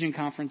 Vision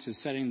Conference is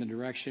setting the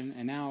direction,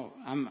 and now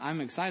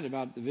I'm excited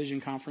about the Vision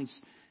Conference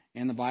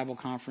and the Bible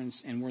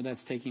Conference and where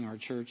that's taking our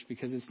church,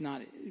 because it's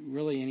not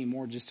really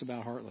anymore just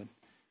about Heartland.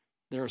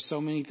 There are so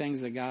many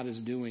things that God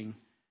is doing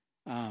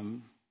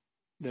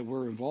that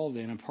we're involved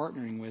in and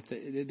partnering with.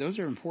 Those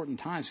are important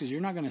times because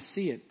you're not going to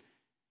see it.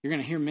 You're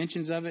going to hear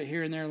mentions of it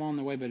here and there along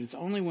the way, but it's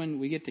only when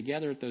we get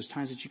together at those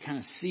times that you kind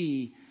of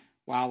see,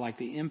 wow, like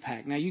the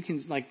impact. Now you can,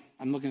 like,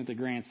 I'm looking at the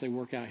grants. They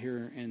work out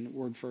here in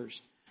Word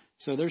First.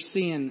 So they're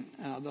seeing,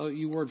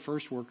 you Word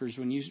First workers,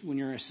 when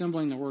you're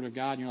assembling the Word of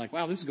God and you're like,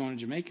 wow, this is going to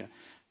Jamaica.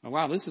 Oh,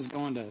 wow, this is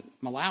going to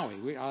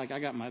Malawi. I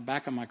got my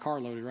back of my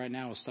car loaded right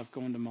now with stuff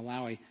going to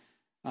Malawi,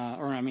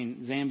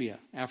 Zambia,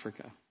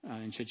 Africa,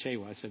 in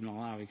Chichewa. I said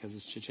Malawi because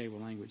it's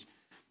Chichewa language.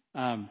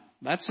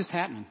 That's just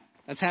happening.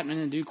 That's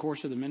happening in due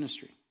course of the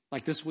ministry.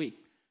 Like this week,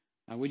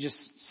 we just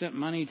sent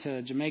money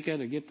to Jamaica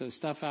to get the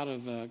stuff out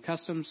of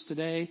customs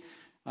today.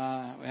 We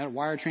had a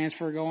wire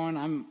transfer going.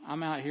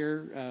 I'm out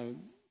here.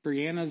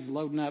 Brianna's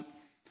loading up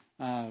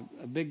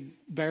a big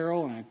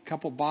barrel and a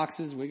couple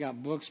boxes. We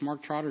got books,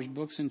 Mark Trotter's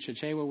books in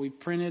Chichewa we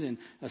printed and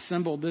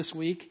assembled this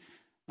week.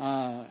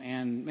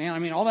 And man, I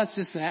mean, all that's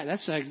just that.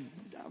 That's like,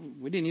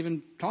 we didn't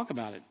even talk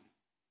about it.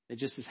 It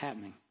just is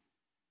happening.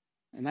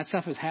 And that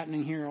stuff is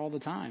happening here all the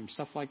time.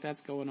 Stuff like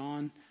that's going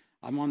on.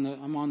 I'm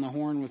on the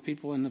horn with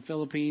people in the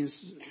Philippines,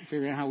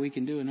 figuring out how we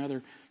can do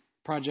another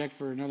project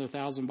for another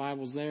 1,000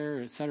 Bibles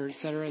there, et cetera, et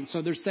cetera. And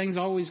so there's things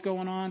always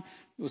going on.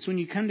 It's when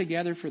you come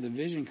together for the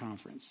Vision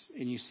Conference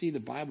and you see the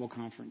Bible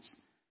Conference,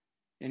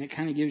 and it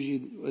kind of gives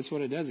you, that's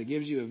what it does. It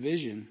gives you a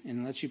vision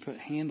and lets you put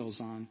handles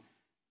on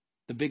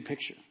the big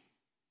picture.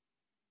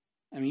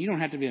 I mean, you don't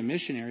have to be a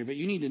missionary, but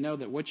you need to know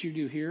that what you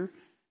do here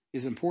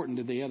is important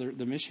to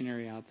the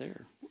missionary out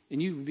there.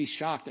 And you would be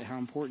shocked at how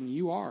important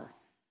you are.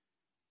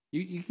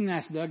 You can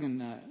ask Doug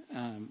and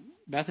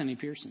Bethany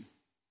Pearson,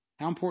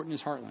 how important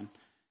is Heartland?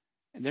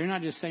 And they're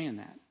not just saying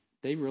that.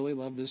 They really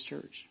love this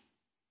church.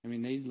 I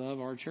mean, they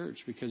love our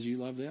church because you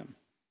love them.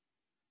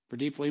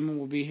 Pradeep Lehman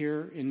will be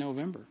here in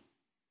November.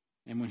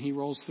 And when he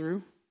rolls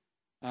through,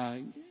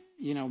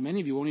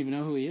 many of you won't even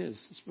know who he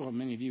is. Well,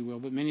 many of you will,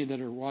 but many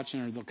that are watching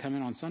or they'll come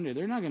in on Sunday,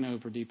 they're not going to know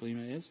who Pradeep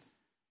Lehman is.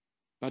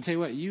 But I'll tell you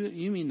what,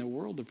 you mean the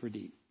world to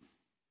Pradeep.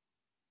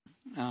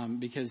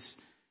 Because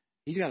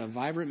he's got a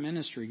vibrant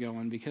ministry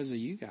going because of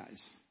you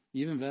guys.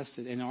 You've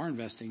invested and are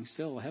investing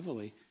still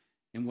heavily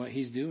in what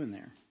he's doing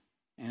there.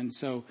 And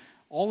so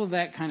all of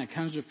that kind of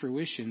comes to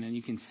fruition, and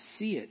you can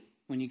see it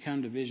when you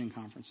come to Vision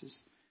Conferences.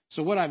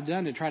 So what I've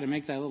done to try to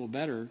make that a little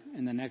better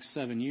in the next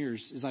 7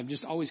 years is I've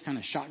just always kind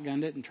of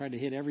shotgunned it and tried to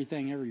hit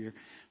everything every year.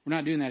 We're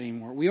not doing that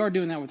anymore. We are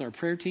doing that with our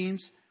prayer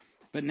teams,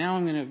 but now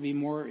I'm going to be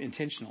more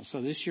intentional.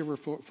 So this year we're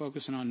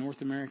focusing on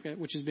North America,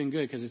 which has been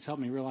good because it's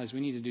helped me realize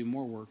we need to do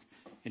more work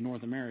in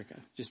North America.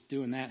 Just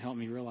doing that helped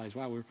me realize,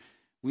 wow,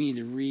 we need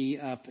to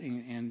re-up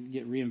and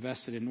get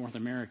reinvested in North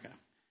America.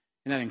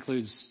 And that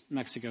includes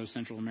Mexico,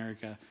 Central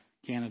America,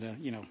 Canada,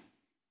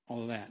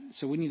 all of that.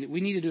 So we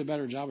need to do a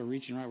better job of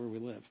reaching right where we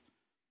live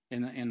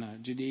in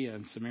Judea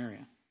and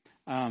Samaria.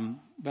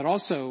 But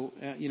also,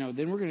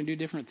 then we're going to do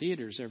different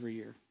theaters every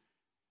year.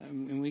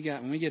 And when we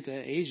get to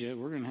Asia,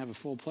 we're going to have a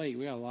full plate.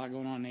 We got a lot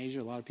going on in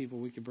Asia, a lot of people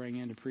we could bring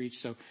in to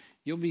preach. So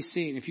you'll be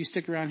seeing, if you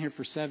stick around here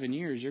for 7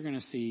 years, you're going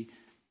to see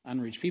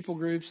unreached people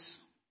groups,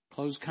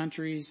 closed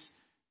countries,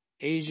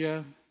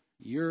 Asia,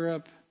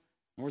 Europe,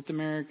 North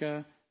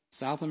America,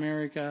 South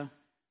America.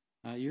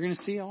 You're going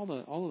to see all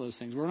of those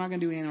things. We're not going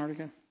to do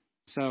Antarctica,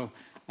 so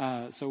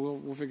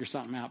we'll figure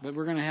something out. But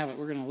we're going to have it.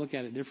 We're going to look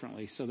at it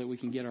differently so that we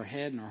can get our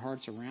head and our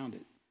hearts around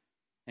it,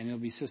 and it'll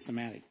be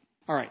systematic.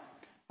 All right,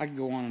 I could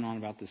go on and on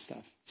about this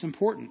stuff. It's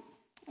important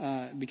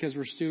because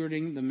we're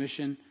stewarding the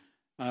mission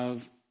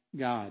of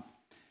God.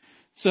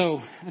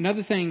 So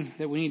another thing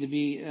that we need to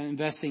be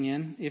investing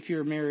in, if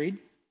you're married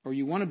or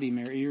you want to be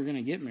married, you're going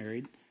to get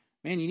married.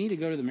 Man, you need to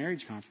go to the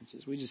marriage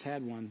conferences. We just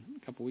had one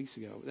a couple weeks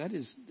ago. That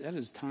is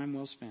time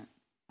well spent.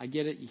 I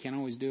get it. You can't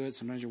always do it.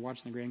 Sometimes you're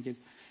watching the grandkids.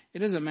 It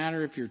doesn't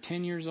matter if you're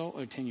 10 years old,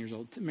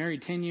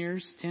 married 10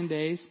 years, 10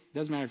 days. It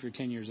doesn't matter if you're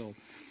 10 years old.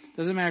 It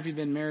doesn't matter if you've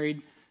been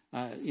married,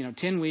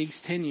 10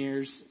 weeks, 10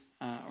 years,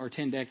 or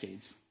 10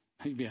 decades.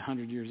 You'd be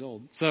 100 years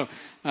old. So,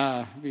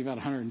 it'd be about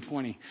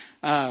 120.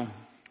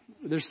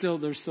 They're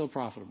still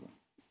profitable.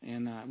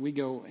 And,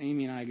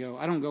 Amy and I go.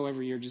 I don't go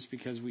every year just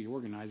because we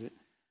organize it.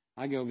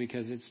 I go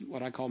because it's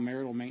what I call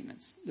marital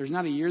maintenance. There's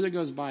not a year that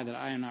goes by that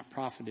I am not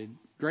profited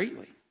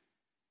greatly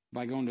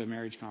by going to a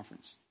marriage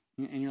conference.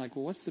 And you're like,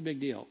 well, what's the big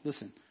deal?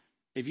 Listen,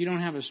 if you don't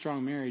have a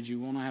strong marriage,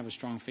 you will not have a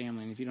strong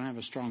family. And if you don't have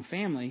a strong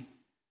family,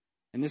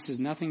 and this has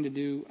nothing to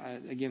do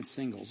against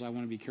singles. I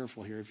want to be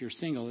careful here. If you're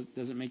single, it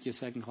doesn't make you a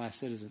second-class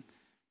citizen.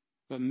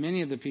 But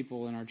many of the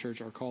people in our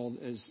church are called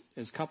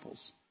as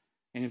couples.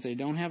 And if they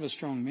don't have a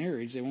strong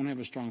marriage, they won't have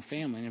a strong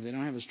family. And if they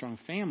don't have a strong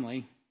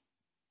family,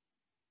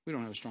 we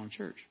don't have a strong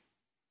church.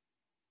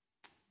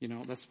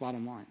 That's the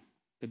bottom line.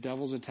 The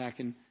devil's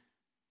attacking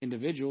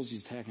individuals,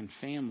 he's attacking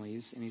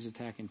families, and he's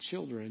attacking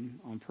children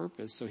on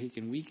purpose so he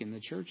can weaken the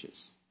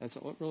churches. That's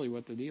really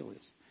what the deal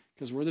is.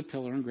 Because we're the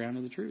pillar and ground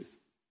of the truth.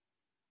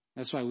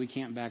 That's why we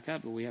can't back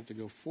up, but we have to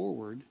go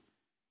forward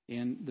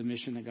in the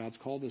mission that God's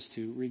called us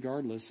to,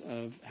 regardless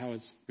of how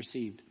it's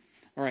received.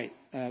 All right,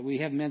 we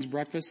have men's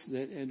breakfast,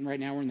 and right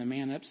now we're in the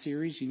Man Up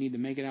series. You need to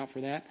make it out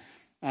for that.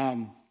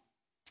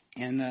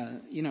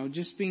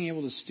 Just being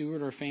able to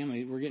steward our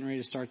family. We're getting ready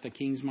to start the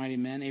King's Mighty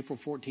Men, April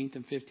 14th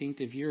and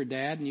 15th. If you're a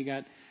dad and you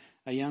got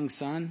a young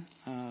son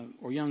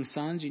or young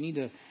sons,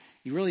 you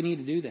really need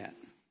to do that.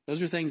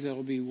 Those are things that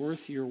will be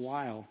worth your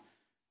while.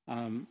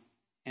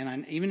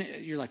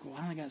 You're like, well,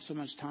 I only got so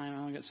much time. I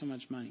only got so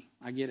much money.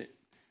 I get it.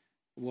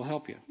 We'll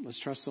help you. Let's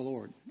trust the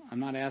Lord. I'm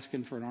not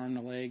asking for an arm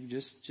and a leg.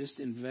 Just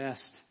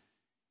invest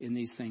in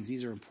these things.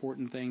 These are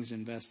important things to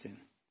invest in.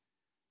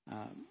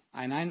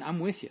 I'm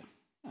with you.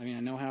 I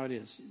know how it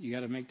is. You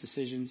got to make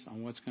decisions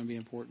on what's going to be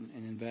important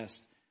and invest.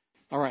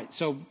 All right,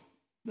 so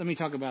let me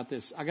talk about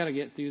this. I got to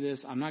get through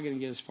this. I'm not going to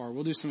get as far.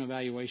 We'll do some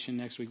evaluation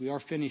next week. We are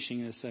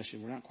finishing this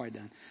session. We're not quite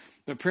done.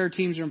 But prayer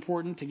teams are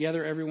important.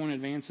 Together, everyone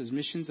advances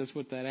missions. That's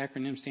what that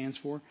acronym stands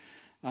for.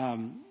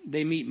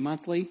 They meet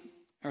monthly,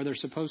 or they're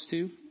supposed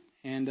to,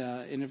 and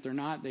if they're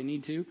not, they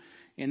need to,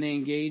 and they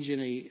engage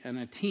in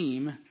a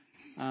team.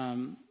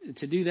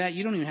 To do that,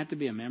 you don't even have to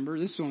be a member.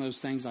 This is one of those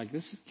things, like,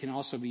 this can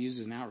also be used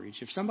as an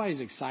outreach. If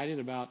somebody's excited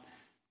about,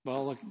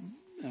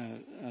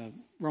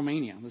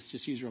 Romania, let's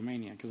just use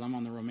Romania because I'm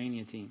on the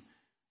Romania team,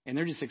 and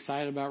they're just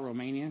excited about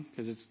Romania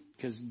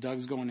because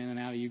Doug's going in and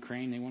out of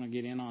Ukraine. They want to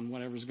get in on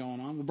whatever's going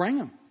on. Well, bring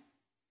them.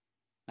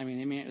 I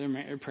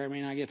mean, their prayer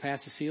may not get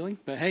past the ceiling,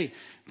 but hey,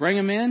 bring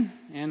them in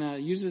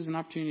and use it as an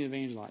opportunity to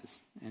evangelize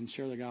and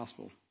share the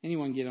gospel.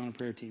 Anyone can get on a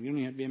prayer team. You don't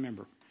even have to be a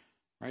member,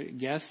 right? A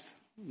guest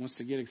wants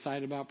to get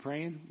excited about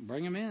praying,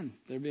 bring them in.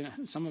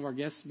 Some of our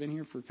guests have been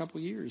here for a couple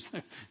of years.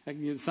 That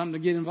can get something to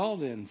get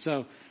involved in.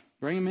 So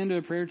bring them into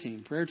a prayer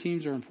team. Prayer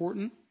teams are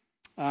important.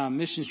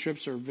 Mission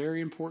trips are very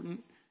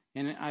important.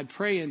 And I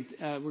pray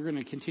we're going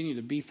to continue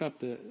to beef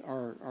up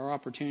our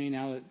opportunity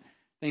now that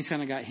things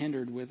kind of got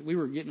hindered with. We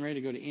were getting ready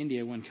to go to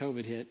India when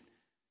COVID hit,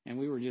 and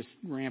we were just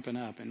ramping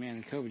up. And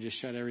man, COVID just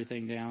shut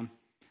everything down.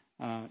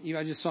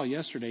 I just saw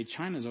yesterday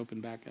China's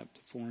opened back up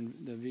to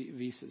the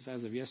visas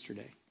as of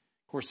yesterday.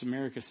 Of course,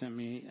 America sent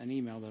me an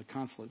email, the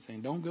consulate,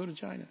 saying don't go to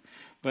China,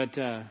 but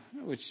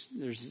which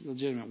there's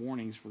legitimate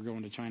warnings for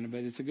going to China.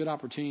 But it's a good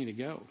opportunity to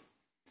go.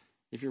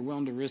 If you're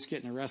willing to risk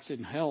getting arrested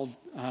and held,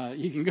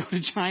 you can go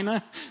to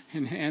China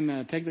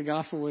and take the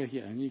gospel with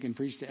you, and you can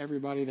preach to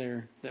everybody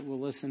there that will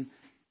listen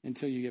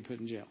until you get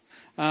put in jail.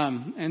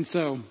 And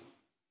so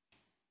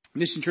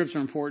mission trips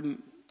are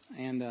important,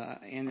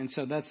 and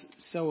so that's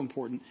so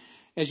important.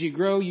 As you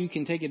grow, you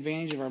can take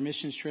advantage of our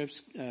mission trips,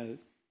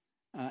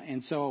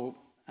 and so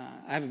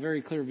I have a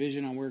very clear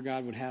vision on where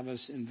God would have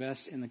us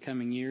invest in the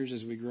coming years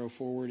as we grow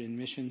forward in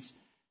missions.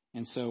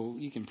 And so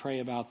you can pray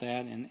about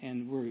that.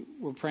 And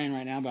we're praying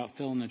right now about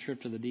filling the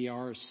trip to the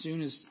DR. As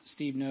soon as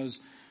Steve knows,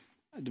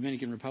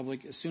 Dominican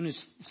Republic, as soon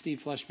as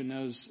Steve Fleshman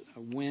knows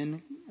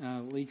when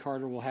Lee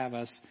Carter will have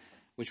us,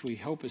 which we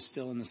hope is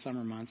still in the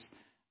summer months,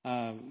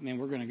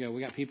 we're going to go.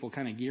 We got people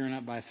kind of gearing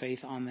up by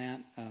faith on that.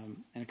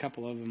 And a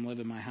couple of them live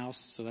in my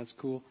house, so that's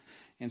cool.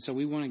 And so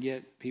we want to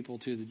get people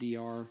to the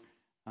DR.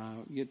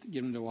 Get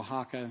them to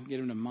Oaxaca, get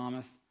them to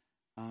Monmouth.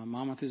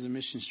 Monmouth is a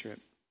mission trip.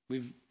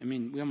 We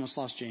almost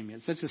lost Jamie.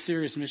 It's such a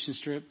serious mission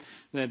trip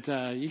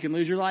that you can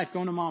lose your life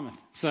going to Monmouth.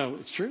 So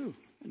it's true.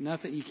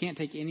 You can't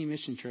take any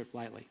mission trip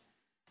lightly.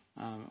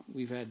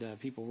 We've had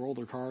people roll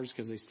their cars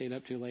because they stayed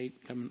up too late.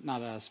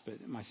 Not us,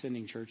 but my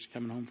sending church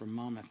coming home from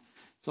Monmouth.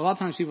 So a lot of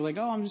times people are like,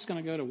 oh, I'm just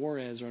going to go to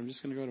Juarez or I'm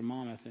just going to go to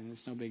Monmouth, and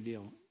it's no big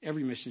deal.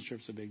 Every mission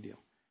trip's a big deal.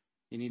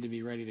 You need to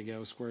be ready to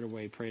go, squared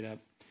away, prayed up,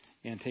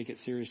 and take it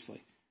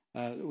seriously.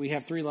 We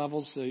have 3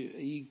 levels, so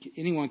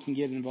anyone can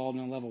get involved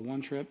in a level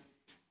 1 trip,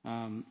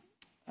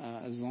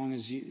 as long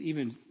as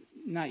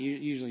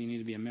usually you need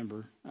to be a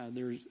member.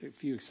 There's a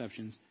few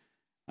exceptions.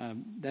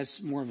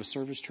 That's more of a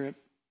service trip,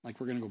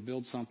 like we're going to go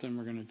build something,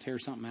 we're going to tear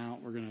something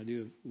out, we're going to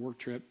do a work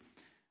trip.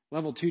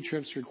 Level 2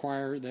 trips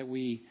require that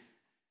we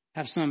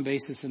have some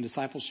basis in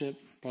discipleship,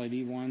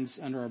 probably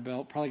D1s under our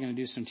belt, probably going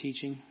to do some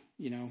teaching.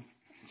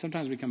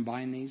 Sometimes we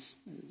combine these,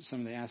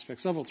 some of the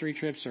aspects. Level 3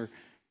 trips are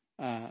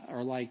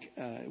like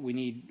we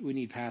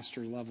need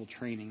pastor level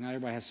training. Not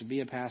everybody has to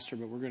be a pastor,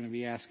 but we're going to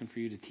be asking for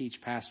you to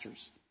teach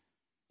pastors.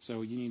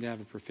 So you need to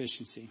have a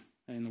proficiency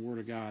in the Word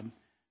of God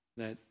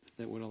that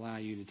would allow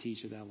you to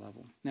teach at that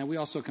level. Now, we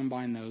also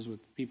combine those with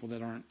people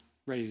that aren't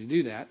ready to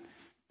do that,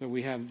 but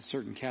we have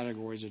certain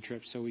categories of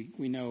trips. So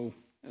we know,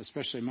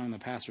 especially among the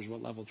pastors,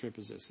 what level trip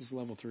is this? This is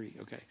level 3.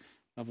 Okay.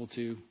 Level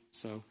 2.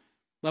 So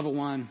level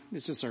 1,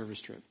 it's a service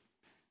trip.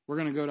 We're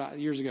going to go to,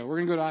 years ago, we're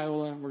going to go to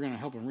Iowa. We're going to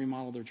help them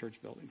remodel their church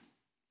building.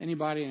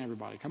 Anybody and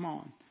everybody, come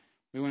on.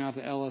 We went out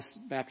to Ellis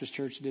Baptist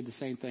Church, did the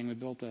same thing. We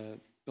built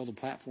a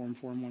platform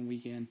for them one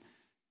weekend,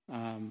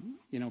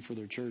 for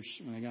their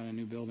church when they got a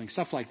new building.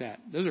 Stuff like that.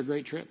 Those are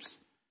great trips.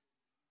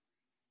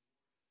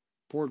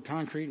 Poured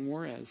concrete in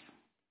Juarez.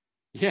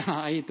 Yeah,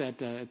 I ate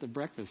that at the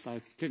breakfast.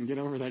 I couldn't get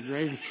over that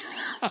gravy.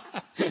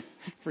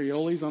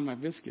 Frioles on my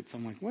biscuits.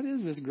 I'm like, what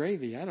is this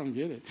gravy? I don't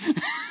get it.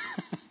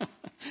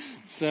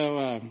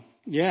 So,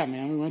 yeah,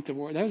 man, we went to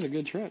Juarez. That was a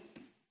good trip.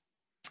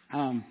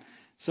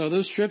 So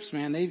those trips,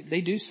 man,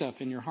 they do stuff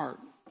in your heart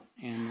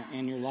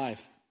and your life.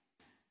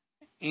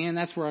 And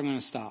that's where I'm going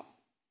to stop.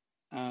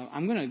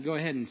 I'm going to go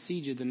ahead and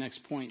seed you the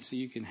next point so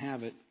you can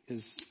have it,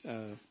 because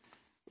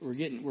we're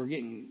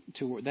getting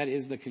to that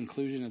is the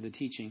conclusion of the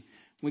teaching.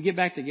 When we get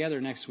back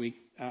together next week,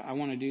 I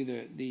want to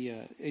do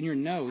the in your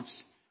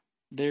notes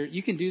there.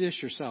 You can do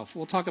this yourself.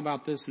 We'll talk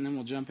about this and then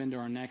we'll jump into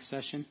our next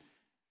session.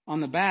 On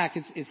the back,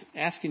 it's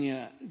asking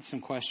you some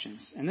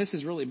questions, and this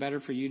is really better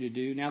for you to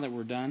do now that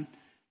we're done.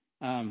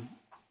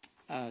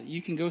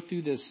 You can go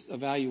through this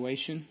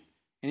evaluation,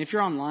 and if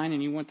you're online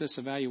and you want this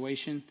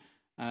evaluation,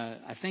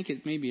 I think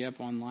it may be up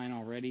online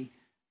already,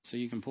 so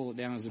you can pull it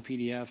down as a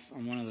PDF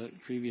on one of the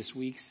previous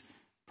weeks.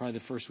 Probably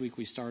the first week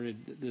we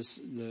started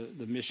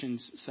the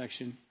missions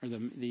section, or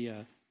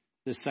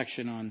this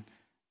section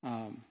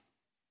on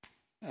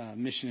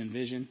mission and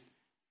vision.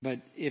 But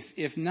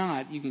if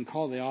not, you can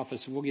call the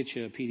office and we'll get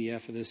you a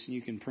PDF of this and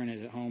you can print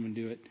it at home and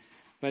do it.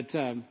 But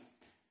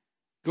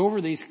go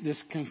over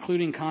this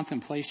concluding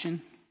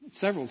contemplation,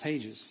 several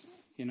pages,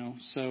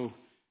 so,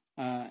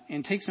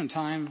 and take some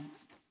time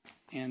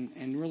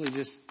and really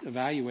just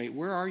evaluate,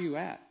 where are you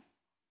at?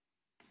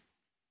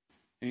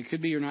 And it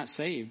could be you're not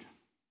saved.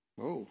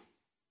 Whoa.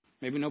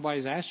 Maybe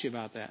nobody's asked you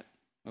about that.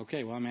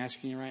 Okay, well, I'm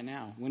asking you right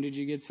now. When did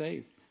you get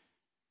saved?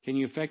 Can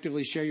you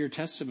effectively share your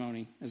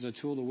testimony as a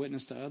tool to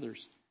witness to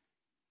others?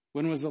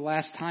 When was the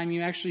last time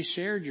you actually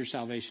shared your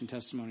salvation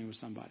testimony with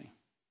somebody?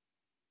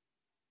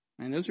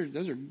 And those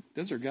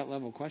are gut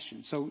level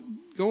questions. So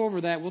go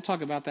over that. We'll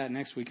talk about that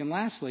next week. And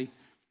lastly,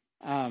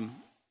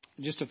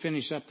 just to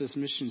finish up this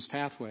missions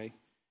pathway,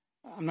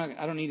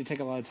 I don't need to take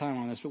a lot of time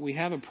on this, but we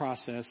have a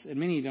process, and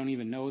many don't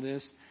even know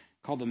this,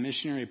 called the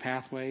missionary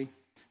pathway,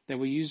 that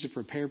we use to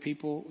prepare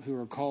people who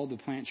are called to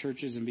plant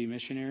churches and be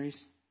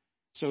missionaries.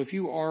 So if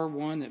you are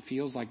one that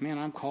feels like, man,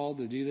 I'm called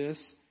to do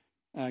this,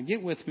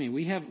 get with me.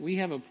 We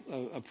have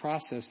a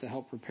process to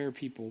help prepare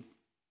people.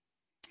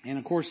 And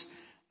of course,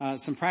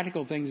 some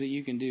practical things that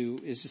you can do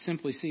is to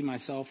simply see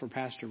myself or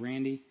Pastor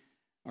Randy,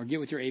 or get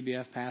with your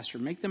ABF pastor,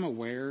 make them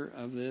aware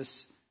of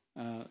this,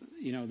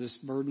 this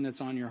burden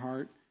that's on your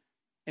heart.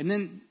 And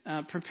then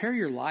prepare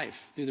your life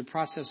through the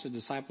process of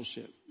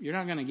discipleship. You're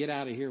not going to get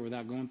out of here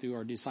without going through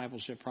our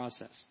discipleship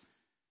process.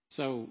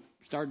 So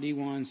start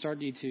D1, start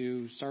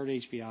D2, start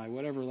HBI,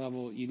 whatever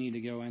level you need to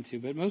go into.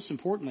 But most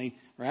importantly,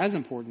 or as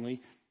importantly,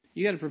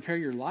 you got to prepare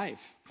your life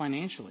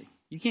financially.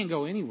 You can't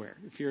go anywhere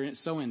if you're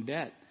so in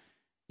debt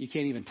you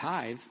can't even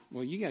tithe.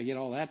 Well, you got to get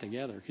all that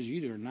together, because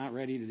you are not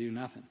ready to do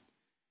nothing.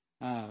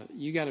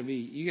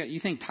 You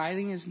think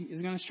tithing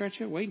is going to stretch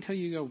you? Wait until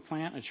you go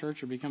plant a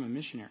church or become a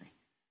missionary.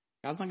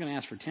 God's not going to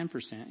ask for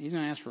 10%. He's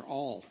going to ask for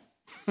all.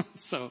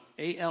 So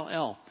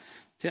ALL.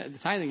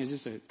 Tithing is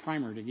just a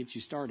primer to get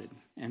you started.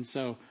 And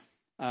so,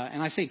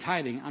 and I say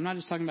tithing, I'm not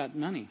just talking about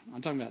money.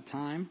 I'm talking about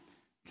time,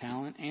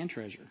 talent, and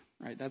treasure,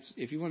 right? That's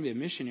if you want to be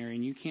a missionary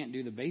and you can't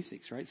do the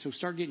basics, right? So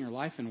start getting your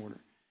life in order.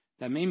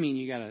 That may mean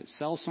you got to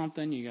sell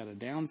something, you got to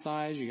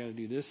downsize, you got to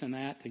do this and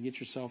that to get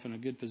yourself in a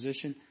good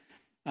position.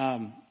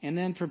 And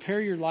then prepare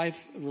your life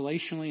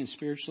relationally and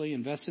spiritually.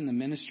 Invest in the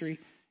ministry.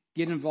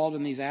 Get involved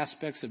in these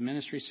aspects of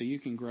ministry so you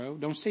can grow.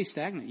 Don't stay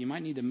stagnant. You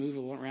might need to move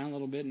around a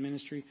little bit in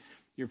ministry.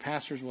 Your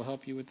pastors will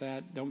help you with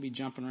that. Don't be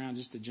jumping around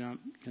just to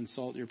jump.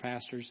 Consult your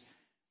pastors.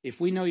 If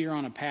we know you're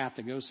on a path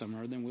to go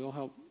somewhere, then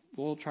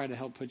we'll try to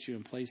help put you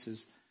in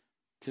places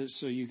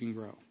so you can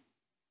grow.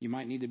 You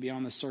might need to be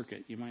on the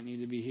circuit. You might need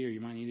to be here.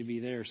 You might need to be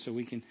there so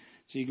you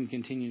can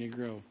continue to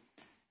grow.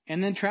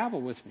 And then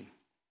travel with me.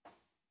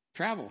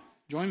 Travel.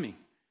 Join me.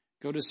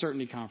 Go to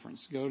Certainty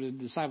Conference. Go to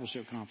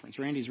Discipleship Conference.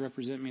 Randy's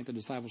representing me at the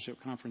Discipleship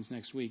Conference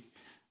next week.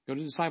 Go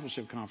to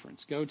Discipleship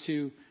Conference. Go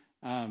to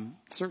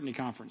Certainty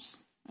Conference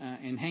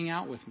and hang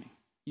out with me.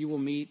 You will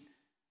meet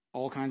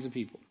all kinds of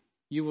people.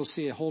 You will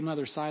see a whole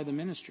other side of the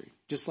ministry,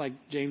 just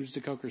like James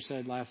DeCoker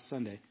said last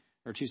Sunday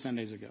or 2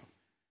 Sundays ago.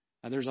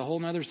 There's a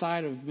whole other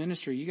side of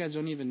ministry you guys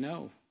don't even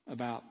know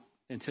about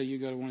until you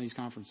go to one of these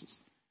conferences.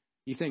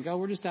 You think, oh,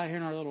 we're just out here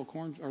in our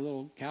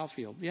little cow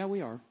field. Yeah,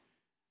 we are.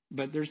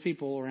 But there's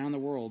people around the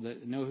world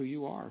that know who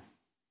you are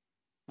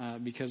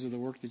because of the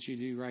work that you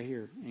do right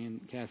here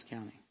in Cass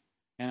County.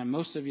 And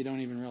most of you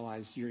don't even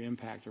realize your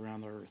impact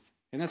around the earth.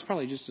 And that's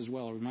probably just as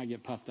well, or we might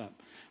get puffed up.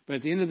 But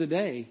at the end of the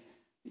day,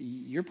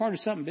 you're part of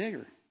something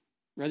bigger,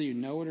 whether you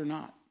know it or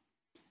not.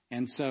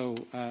 And so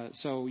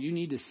you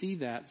need to see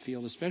that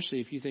field, especially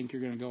if you think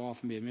you're going to go off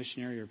and be a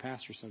missionary or a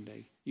pastor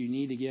someday. You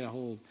need to get a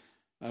hold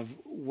of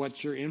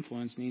what your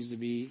influence needs to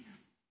be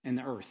in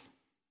the earth.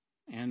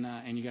 And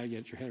you got to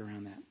get your head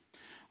around that.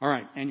 All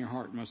right, and your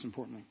heart, most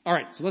importantly. All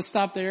right, so let's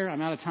stop there.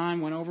 I'm out of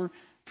time, went over.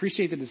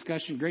 Appreciate the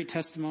discussion. Great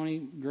testimony,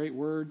 great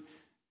word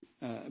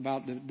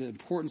about the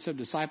importance of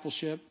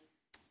discipleship.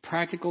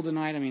 Practical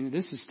tonight. I mean,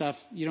 this is stuff,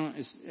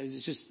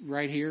 it's just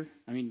right here.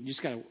 I mean, you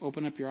just got to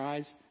open up your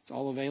eyes. It's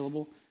all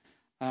available.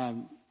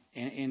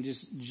 And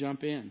just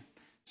jump in.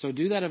 So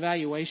do that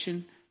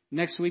evaluation.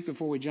 Next week,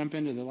 before we jump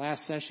into the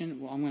last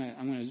session, I'm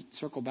going to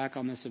circle back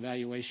on this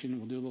evaluation.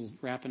 We'll do a little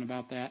rapping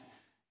about that,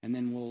 and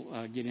then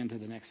we'll get into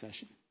the next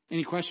session.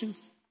 Any questions?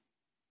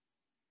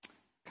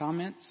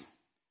 Comments?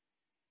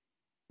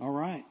 All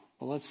right.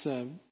 Well, let's